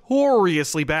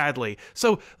notoriously badly.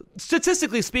 So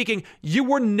statistically speaking, you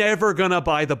were never gonna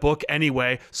buy the book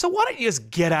anyway. So why don't you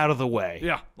just get out of the way?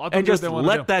 Yeah, and just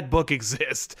let that book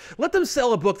exist. Let them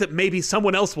sell a book that maybe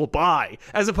someone else will buy,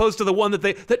 as opposed to the one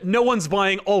that no one's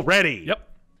buying already. Yep.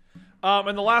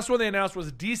 And the last one they announced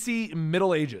was DC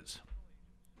Middle Ages.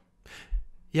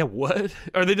 Yeah, what?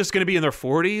 Are they just gonna be in their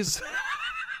 40s?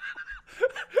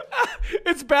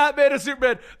 It's Batman and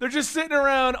Superman. They're just sitting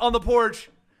around on the porch.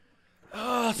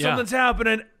 Oh, something's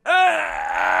happening.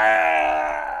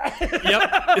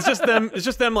 Yep, it's just them. It's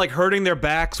just them like hurting their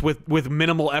backs with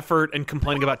minimal effort and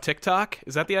complaining about TikTok.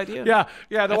 Is that the idea?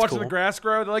 Yeah. They're watching the grass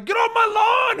grow. They're like, "Get off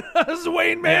my lawn!" This is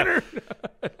Wayne Manor.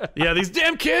 Yeah, these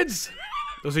damn kids.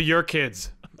 Those are your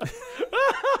kids.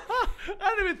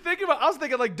 I didn't even think about. I was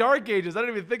thinking like Dark Ages. I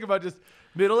didn't even think about just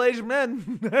middle-aged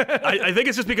men. I think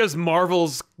it's just because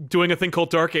Marvel's doing a thing called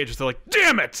Dark Ages. They're like,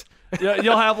 damn it. Yeah,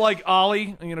 you'll have like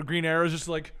Ollie, Green Arrow's just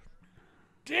like,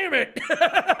 damn it.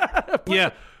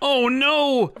 Yeah. Oh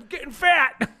no. I'm getting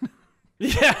fat.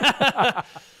 Yeah.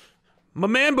 My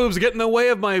man boobs get in the way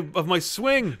of my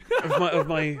swing. Of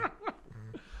my.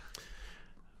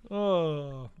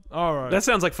 Oh, all right. That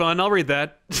sounds like fun. I'll read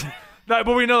that. But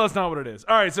we know that's not what it is.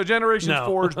 All right, so Generations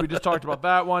Forged, we just talked about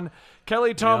that one.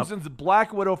 Kelly Thompson's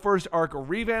Black Widow first arc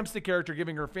revamps the character,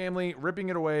 giving her family, ripping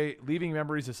it away, leaving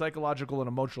memories of psychological and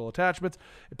emotional attachments.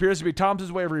 It appears to be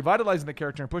Thompson's way of revitalizing the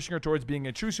character and pushing her towards being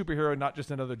a true superhero, not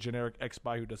just another generic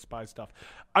ex-spy who does spy stuff.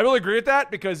 I really agree with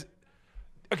that because,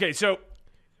 okay, so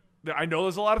I know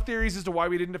there's a lot of theories as to why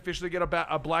we didn't officially get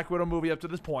a Black Widow movie up to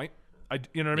this point.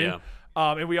 You know what I mean?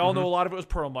 Yeah. And we all know a lot of it was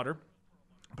Perlmutter.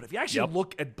 But if you actually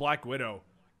look at Black Widow,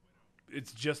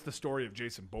 it's just the story of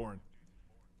Jason Bourne.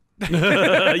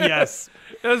 Yes.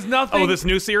 There's nothing. Oh, this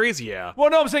new series? Yeah. Well,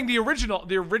 no, I'm saying the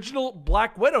original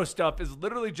Black Widow stuff is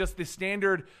literally just the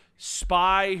standard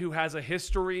spy who has a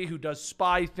history, who does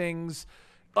spy things.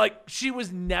 Like, she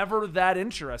was never that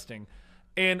interesting.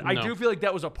 And I do feel like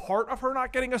that was a part of her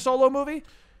not getting a solo movie.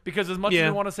 Because as much as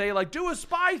we want to say, like, do a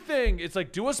spy thing, it's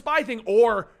like, do a spy thing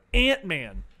or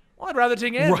Ant-Man. Well, I'd rather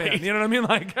take Ant-Man. Right. You know what I mean?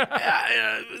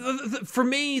 Like, for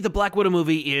me, the Black Widow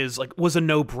movie was a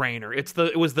no-brainer.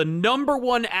 It was the number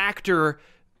one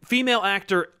female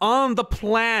actor on the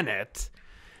planet,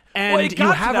 and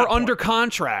you have her under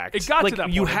contract. It got to that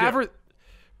point. You have her.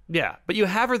 Yeah, but you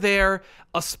have her there.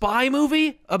 A spy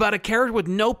movie about a character with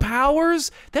no powers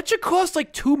that should cost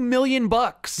like $2 million.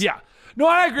 Yeah. No,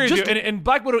 I agree with you. And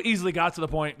Black Widow easily got to the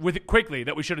point with it quickly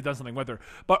that we should have done something with her.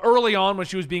 But early on, when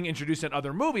she was being introduced in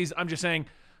other movies, I'm just saying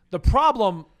the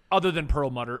problem, other than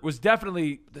Perlmutter, was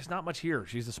definitely there's not much here.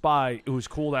 She's a spy. It was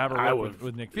cool to have her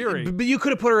with Nick Fury. But you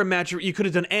could have put her in match. You could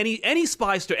have done any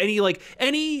spy story,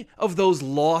 any of those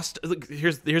lost.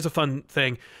 Here's a fun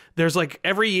thing. There's like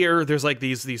every year there's like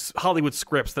these Hollywood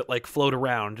scripts that like float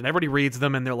around and everybody reads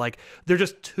them and they're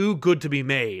just too good to be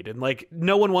made and like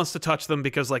no one wants to touch them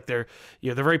because like they're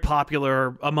very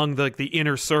popular among the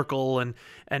inner circle and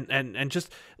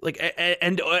just like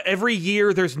and every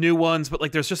year there's new ones, but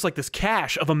like there's just like this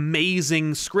cache of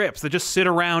amazing scripts that just sit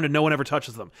around and no one ever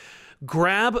touches them.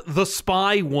 Grab the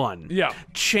spy one. Yeah.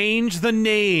 Change the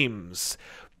names.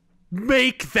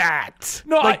 Make that.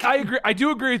 No, I agree. I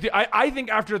do agree with you. I think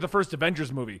after the first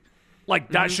Avengers movie,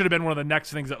 like that should have been one of the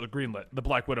next things that was greenlit, the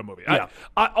Black Widow movie. Yeah.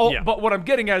 But what I'm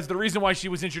getting at is the reason why she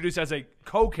was introduced as a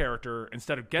co-character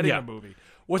instead of getting a movie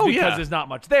was because there's not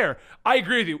much there. I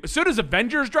agree with you. As soon as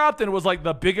Avengers dropped and it was like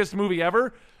the biggest movie ever,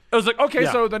 it was like, okay,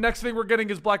 so the next thing we're getting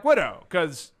is Black Widow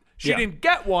because she didn't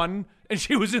get one and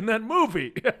she was in that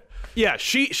movie. Yeah,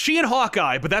 she and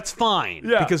Hawkeye, but that's fine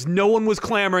because no one was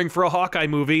clamoring for a Hawkeye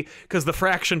movie because the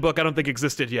Fraction book I don't think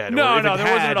existed yet. No, there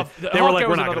wasn't enough. They were like,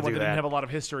 we're not going to do that. Didn't have a lot of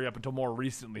history up until more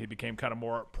recently. He became kind of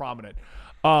more prominent.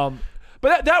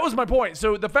 But that was my point.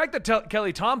 So the fact that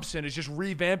Kelly Thompson is just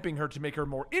revamping her to make her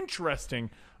more interesting,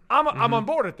 I'm on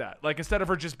board with that. Like instead of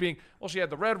her just being, well, she had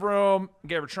the Red Room,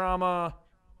 gave her trauma,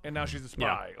 and now she's a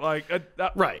spy. Yeah. Like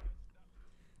right.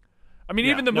 I mean,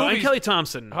 even the movies. And Kelly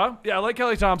Thompson. Huh? Yeah, I like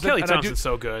Kelly Thompson. Kelly Thompson's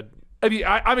so good. I mean,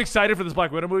 I'm excited for this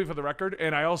Black Widow movie for the record,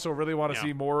 and I also really want to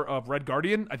see more of Red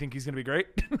Guardian. I think he's going to be great.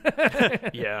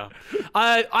 Yeah.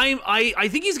 I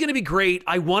think he's going to be great.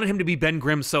 I wanted him to be Ben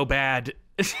Grimm so bad.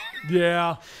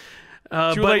 Yeah.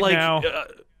 Too late now.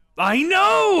 I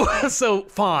know! So,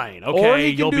 fine. Okay,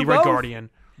 you'll be Red Guardian.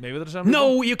 Maybe there's something.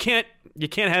 No, you can't. You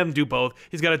can't have him do both.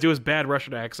 He's got to do his bad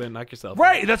Russian accent. Knock yourself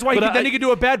right. out. That's why then he could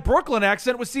do a bad Brooklyn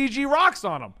accent with CG rocks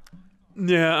on him.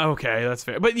 Yeah. Okay, that's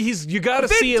fair. But you got to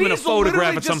see him in a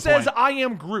photograph at some point. Says, "I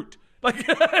am Groot." Like,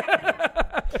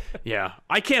 yeah.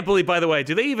 I can't believe. By the way,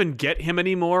 do they even get him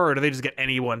anymore, or do they just get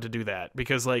anyone to do that?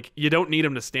 Because like you don't need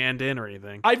him to stand in or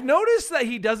anything. I've noticed that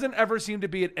he doesn't ever seem to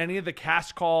be at any of the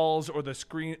cast calls or the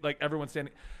screen. Like everyone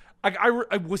standing.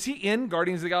 Was he in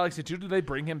Guardians of the Galaxy 2? Did they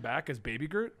bring him back as Baby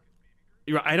Groot?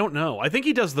 I don't know. I think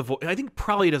he does the voice. I think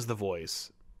probably he does the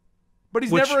voice. But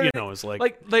he's never, is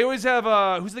like they always have.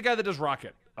 Who's the guy that does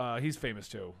Rocket? He's famous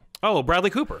too. Oh,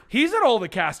 Bradley Cooper. He's at all the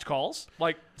cast calls,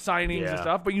 like signings and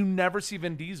stuff. But you never see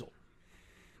Vin Diesel.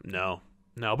 No.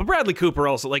 But Bradley Cooper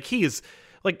also, like he is,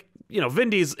 like, Vin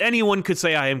Diesel, anyone could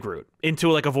say I am Groot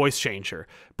into like a voice changer.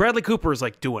 Bradley Cooper is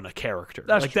like doing a character.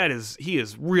 That's like true.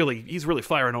 he's really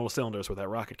firing all cylinders with that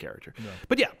Rocket character. Yeah.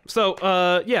 But yeah, so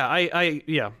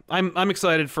I'm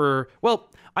excited for. Well,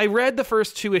 I read the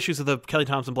first 2 issues of the Kelly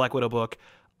Thompson Black Widow book.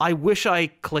 I wish I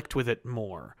clicked with it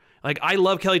more. Like, I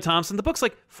love Kelly Thompson. The book's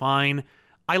like fine.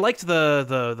 I liked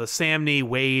the Sam Nee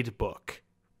Wade book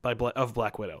of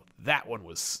Black Widow. That one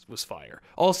was fire.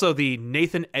 Also, the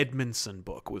Nathan Edmondson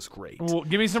book was great. Well,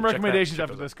 give me some recommendations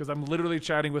after this, because I'm literally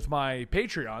chatting with my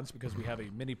Patreons, because we have a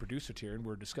mini producer tier, and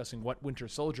we're discussing what Winter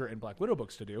Soldier and Black Widow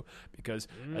books to do, because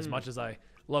as much as I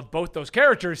love both those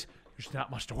characters, there's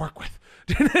not much to work with.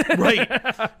 Right.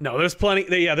 No, there's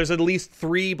plenty. Yeah, there's at least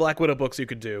 3 Black Widow books you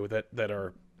could do that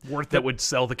are worth that it. would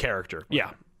sell the character.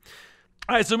 Yeah.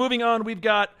 All right, so moving on, we've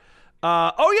got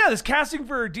this casting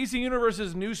for DC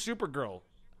Universe's new Supergirl.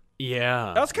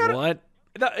 Yeah. That's kind of what?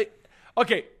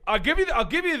 Okay, I'll give you.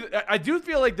 I do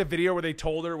feel like the video where they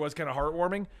told her was kind of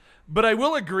heartwarming, but I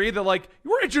will agree that like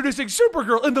we're introducing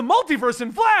Supergirl in the multiverse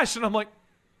in Flash, and I'm like,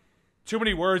 too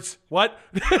many words. What?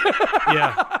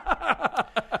 Yeah.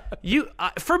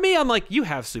 For me, I'm like, you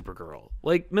have Supergirl.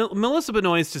 Like Melissa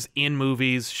Benoist's just in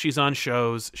movies. She's on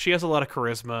shows. She has a lot of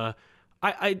charisma.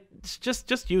 I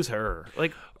just use her.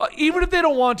 Like, even if they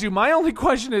don't want to, my only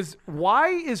question is, why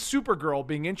is Supergirl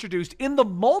being introduced in the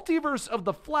multiverse of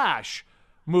the Flash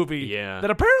movie that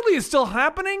apparently is still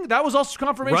happening? That was also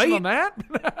confirmation on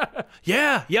that.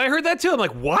 yeah, I heard that too. I'm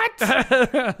like, what?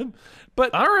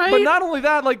 But all right. But not only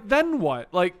that, like, then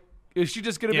what? Like, is she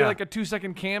just going to be like a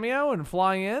 2-second cameo and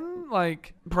fly in?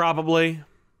 Like, probably.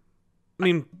 I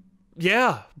mean,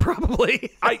 yeah,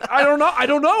 probably. I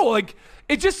don't know. Like,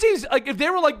 it just seems like if they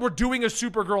were like, we're doing a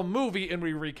Supergirl movie and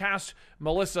we recast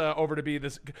Melissa over to be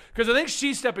this, because I think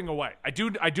she's stepping away. I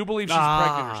do believe she's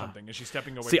pregnant or something, and she's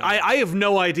stepping away. See, I have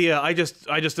no idea. I just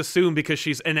assume because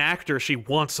she's an actor, she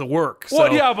wants to work. So,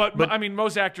 well, yeah, but I mean,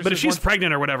 most actors. But if she's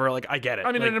pregnant or whatever, like, I get it.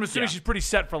 I mean, like, and I'm assuming she's pretty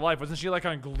set for life. Wasn't she like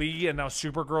on Glee and now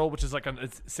Supergirl, which is like on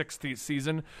its 6th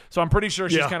season? So I'm pretty sure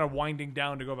she's kind of winding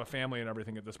down to go have a family and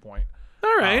everything at this point.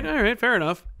 All right, fair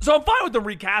enough. So I'm fine with them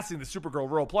recasting the Supergirl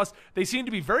role. Plus, they seem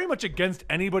to be very much against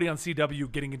anybody on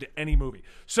CW getting into any movie.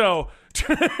 So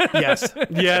yes.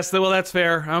 Well, that's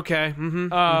fair. Okay.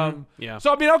 Yeah.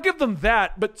 So I mean, I'll give them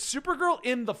that. But Supergirl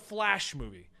in the Flash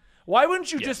movie, why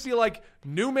wouldn't you just be like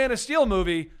new Man of Steel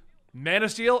movie, Man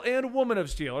of Steel and Woman of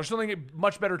Steel, or something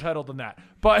much better titled than that?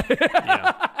 But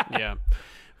yeah.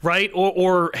 Right?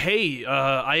 Or hey,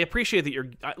 I appreciate that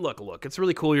you're... Look, it's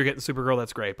really cool you're getting Supergirl,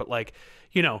 that's great, but like,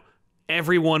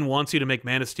 everyone wants you to make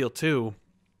Man of Steel 2,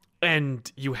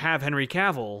 and you have Henry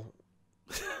Cavill.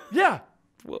 Yeah.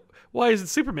 Why isn't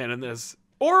Superman in this?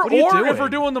 Or if we're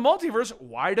doing the multiverse,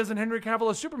 why doesn't Henry Cavill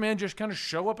as Superman just kind of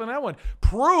show up in that one?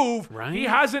 Prove he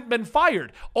hasn't been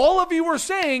fired. All of you are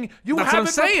saying That's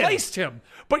haven't replaced him,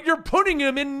 but you're putting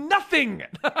him in nothing.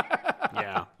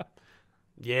 Yeah.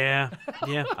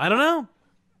 I don't know.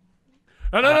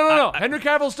 No. Henry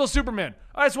Cavill's still Superman.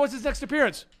 All right, so what's his next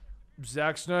appearance?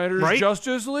 Zack Snyder's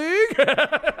Justice League?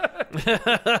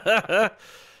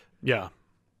 Yeah.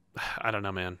 I don't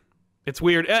know, man. It's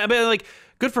weird. I mean, like,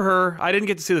 good for her. I didn't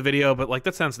get to see the video, but like,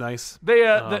 that sounds nice.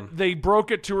 They broke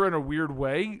it to her in a weird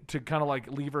way to kind of like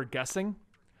leave her guessing,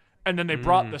 and then they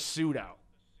brought the suit out.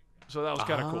 So that was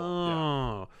kind of cool.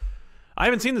 Yeah. I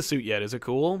haven't seen the suit yet. Is it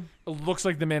cool? It looks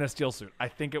like the Man of Steel suit. I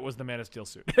think it was the Man of Steel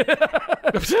suit.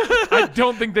 I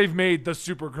don't think they've made the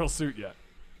Supergirl suit yet.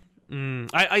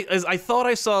 I thought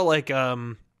I saw like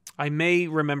I may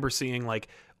remember seeing like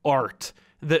art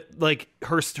that like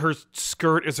her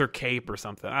skirt is her cape or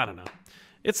something. I don't know.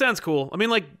 It sounds cool. I mean,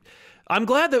 like, I'm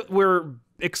glad that we're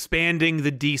expanding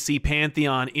the DC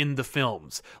pantheon in the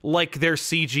films, like their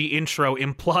CG intro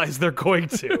implies they're going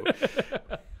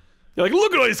to. You're like,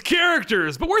 look at all these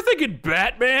characters, but we're thinking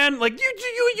Batman. Like,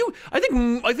 you.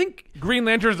 I think Green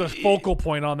Lantern's a focal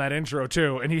point on that intro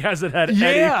too, and he hasn't had anything.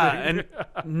 And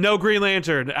no Green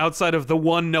Lantern outside of the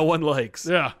one no one likes.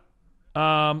 Yeah.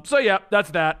 So yeah,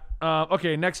 that's that.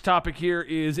 Okay, next topic here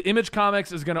is Image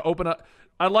Comics is going to open up.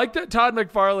 I like that Todd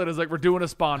McFarlane is like, we're doing a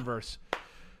Spawnverse.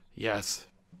 Yes.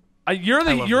 You're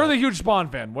the huge Spawn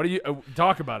fan. What do you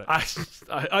talk about it?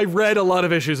 I read a lot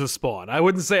of issues of Spawn. I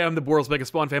wouldn't say I'm the world's biggest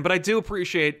Spawn fan, but I do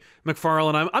appreciate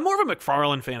McFarlane. I'm more of a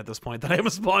McFarlane fan at this point than I am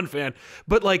a Spawn fan.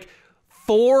 But like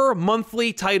 4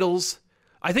 monthly titles,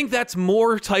 I think that's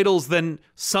more titles than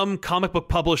some comic book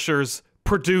publishers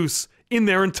produce in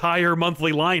their entire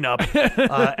monthly lineup.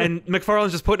 And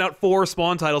McFarlane's just putting out 4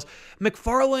 Spawn titles.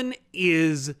 McFarlane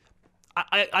is...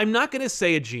 I'm not going to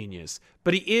say a genius,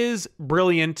 but he is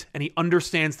brilliant and he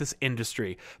understands this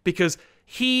industry because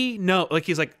he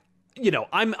he's like,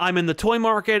 I'm in the toy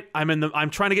market. I'm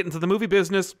trying to get into the movie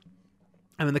business.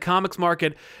 I'm in the comics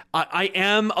market. I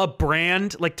am a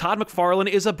brand. Like, Todd McFarlane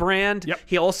is a brand. Yep.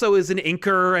 He also is an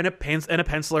inker and a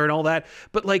penciler and all that.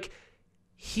 But like,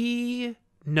 he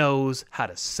knows how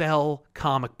to sell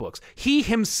comic books. He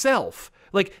himself,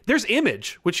 like, there's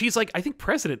Image, which he's like, I think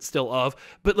president still of,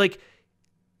 but like,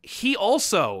 he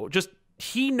also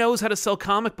he knows how to sell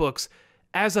comic books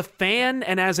as a fan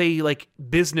and as a like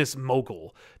business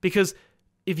mogul. Because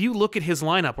if you look at his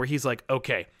lineup where he's like,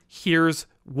 okay, here's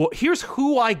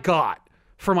who I got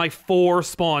for my 4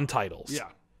 Spawn titles. Yeah.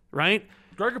 Right?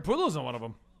 Greg Capullo's on one of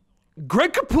them.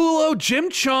 Greg Capullo, Jim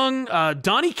Chung,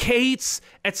 Donny Cates,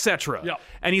 etc. Yeah.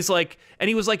 And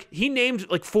he named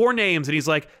like 4 names, and he's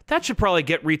like, that should probably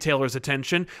get retailers'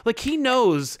 attention. Like, he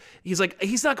knows, he's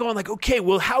not going like, okay,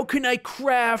 well, how can I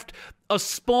craft a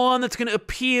Spawn that's going to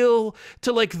appeal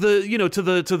to like to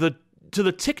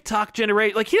the TikTok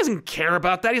generate. Like, he doesn't care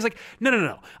about that. He's like,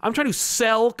 no. I'm trying to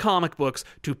sell comic books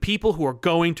to people who are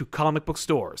going to comic book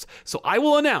stores. So I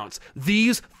will announce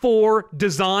these 4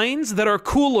 designs that are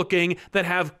cool looking, that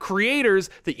have creators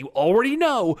that you already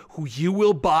know who you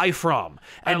will buy from.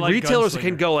 And like retailers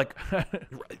can go like,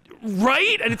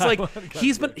 right? And it's like,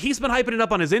 he's been hyping it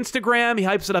up on his Instagram. He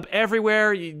hypes it up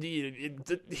everywhere. You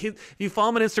follow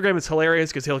him on Instagram, it's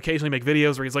hilarious because he'll occasionally make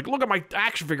videos where he's like, look at my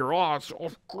action figure. Oh,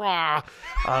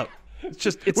 it's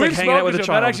it's like hanging out with a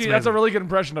child. That's a really good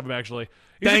impression of him, actually.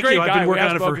 He's Thank a great you. guy. I've been working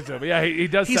on it for. Yeah, he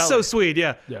does. He's so sweet.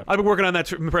 Yeah. I've been working on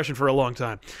that impression for a long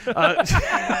time.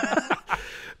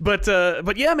 But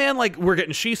yeah, man. Like, we're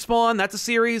getting She-Spawn. That's a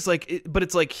series. Like, but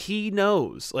it's like, he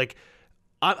knows. Like,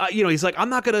 he's like, I'm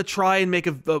not gonna try and make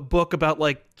a book about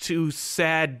like 2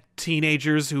 sad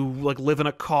teenagers who like live in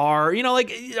a car.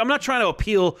 Like, I'm not trying to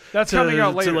appeal. That's coming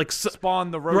out later. To like Spawn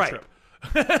the road trip.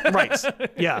 Right.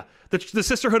 Yeah. The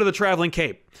Sisterhood of the Traveling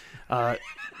Cape. But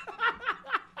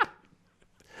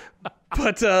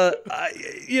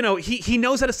he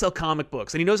knows how to sell comic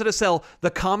books, and he knows how to sell the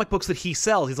comic books that he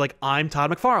sells. He's like, I'm Todd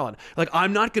McFarlane. Like,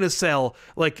 I'm not going to sell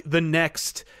like the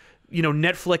next,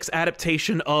 Netflix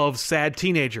adaptation of Sad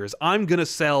Teenagers. I'm going to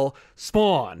sell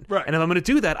Spawn. Right. And if I'm going to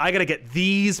do that, I got to get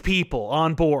these people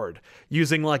on board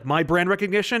using like my brand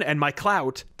recognition and my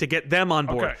clout to get them on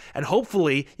board. Okay. And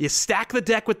hopefully you stack the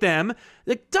deck with them.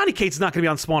 Like, Donny Cates is not going to be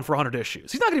on Spawn for 100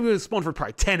 issues. He's not going to be on Spawn for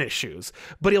probably 10 issues,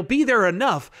 but he'll be there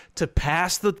enough to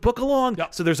pass the book along.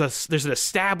 Yep. So there's an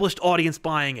established audience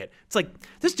buying it. It's like,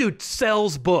 this dude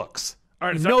sells books. All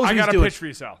right, so I got a pitch for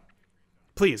you, Sal.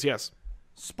 Please, yes.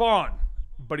 Spawn,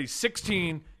 but he's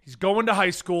 16. He's going to high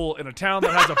school in a town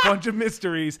that has a bunch of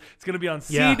mysteries. It's going to be on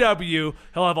CW.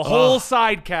 He'll have a whole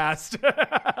side cast.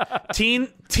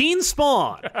 Teen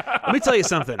Spawn. Let me tell you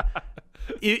something.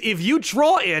 If you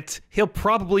draw it, he'll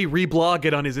probably reblog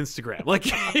it on his Instagram. Like,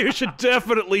 you should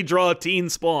definitely draw Teen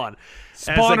Spawn.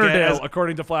 Spawnerdale,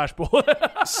 according to Flashpool.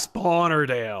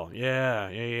 Spawnerdale.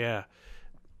 Yeah.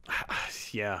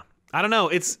 Yeah. I don't know.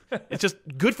 It's just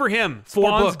good for him. 4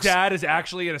 Spawn's books. dad is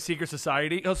actually in a secret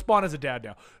society. Oh, Spawn is a dad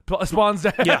now. Spawn's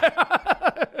dad. Yeah.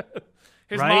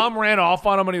 His mom ran off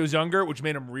on him when he was younger, which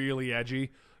made him really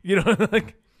edgy.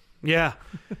 Like. Yeah.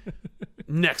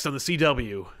 Next on the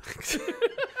CW.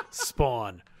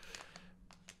 Spawn.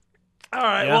 All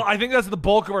right. Yeah. Well, I think that's the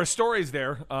bulk of our stories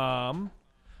there.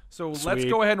 So Sweet. Let's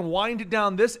go ahead and wind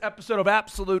down this episode of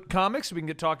Absolute Comics so we can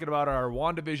get talking about our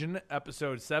WandaVision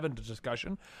episode 7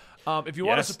 discussion. If you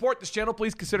want to support this channel,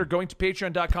 please consider going to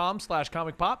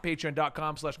patreon.com/comicpop,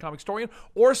 patreon.com/comicstorian,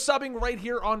 or subbing right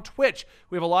here on Twitch.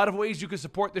 We have a lot of ways you can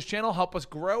support this channel, help us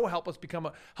grow, help become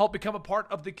a part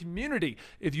of the community.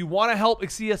 If you want to help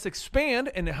see us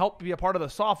expand and help be a part of the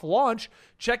soft launch,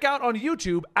 check out on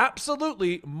YouTube,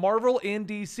 absolutely, Marvel and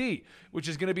DC, which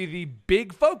is going to be the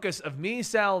big focus of me,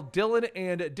 Sal, Dylan,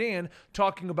 and Dan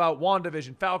talking about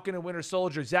WandaVision, Falcon and Winter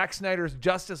Soldier, Zack Snyder's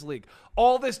Justice League.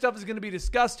 All this stuff is going to be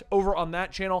discussed over on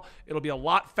that channel. It'll be a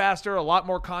lot faster, a lot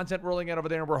more content rolling out over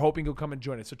there, and we're hoping you'll come and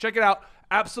join us. So check it out.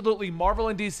 Absolutely, Marvel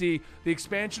and DC, the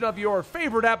expansion of your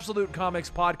favorite Absolute Comics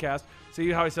podcast. See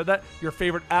how I said that? Your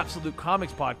favorite Absolute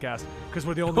Comics podcast, because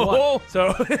we're the only one.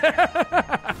 So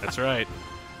that's right.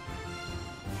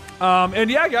 And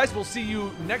yeah, guys, we'll see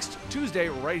you next Tuesday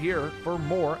right here for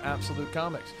more Absolute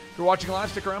Comics. If you're watching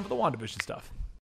live, stick around for the WandaVision stuff.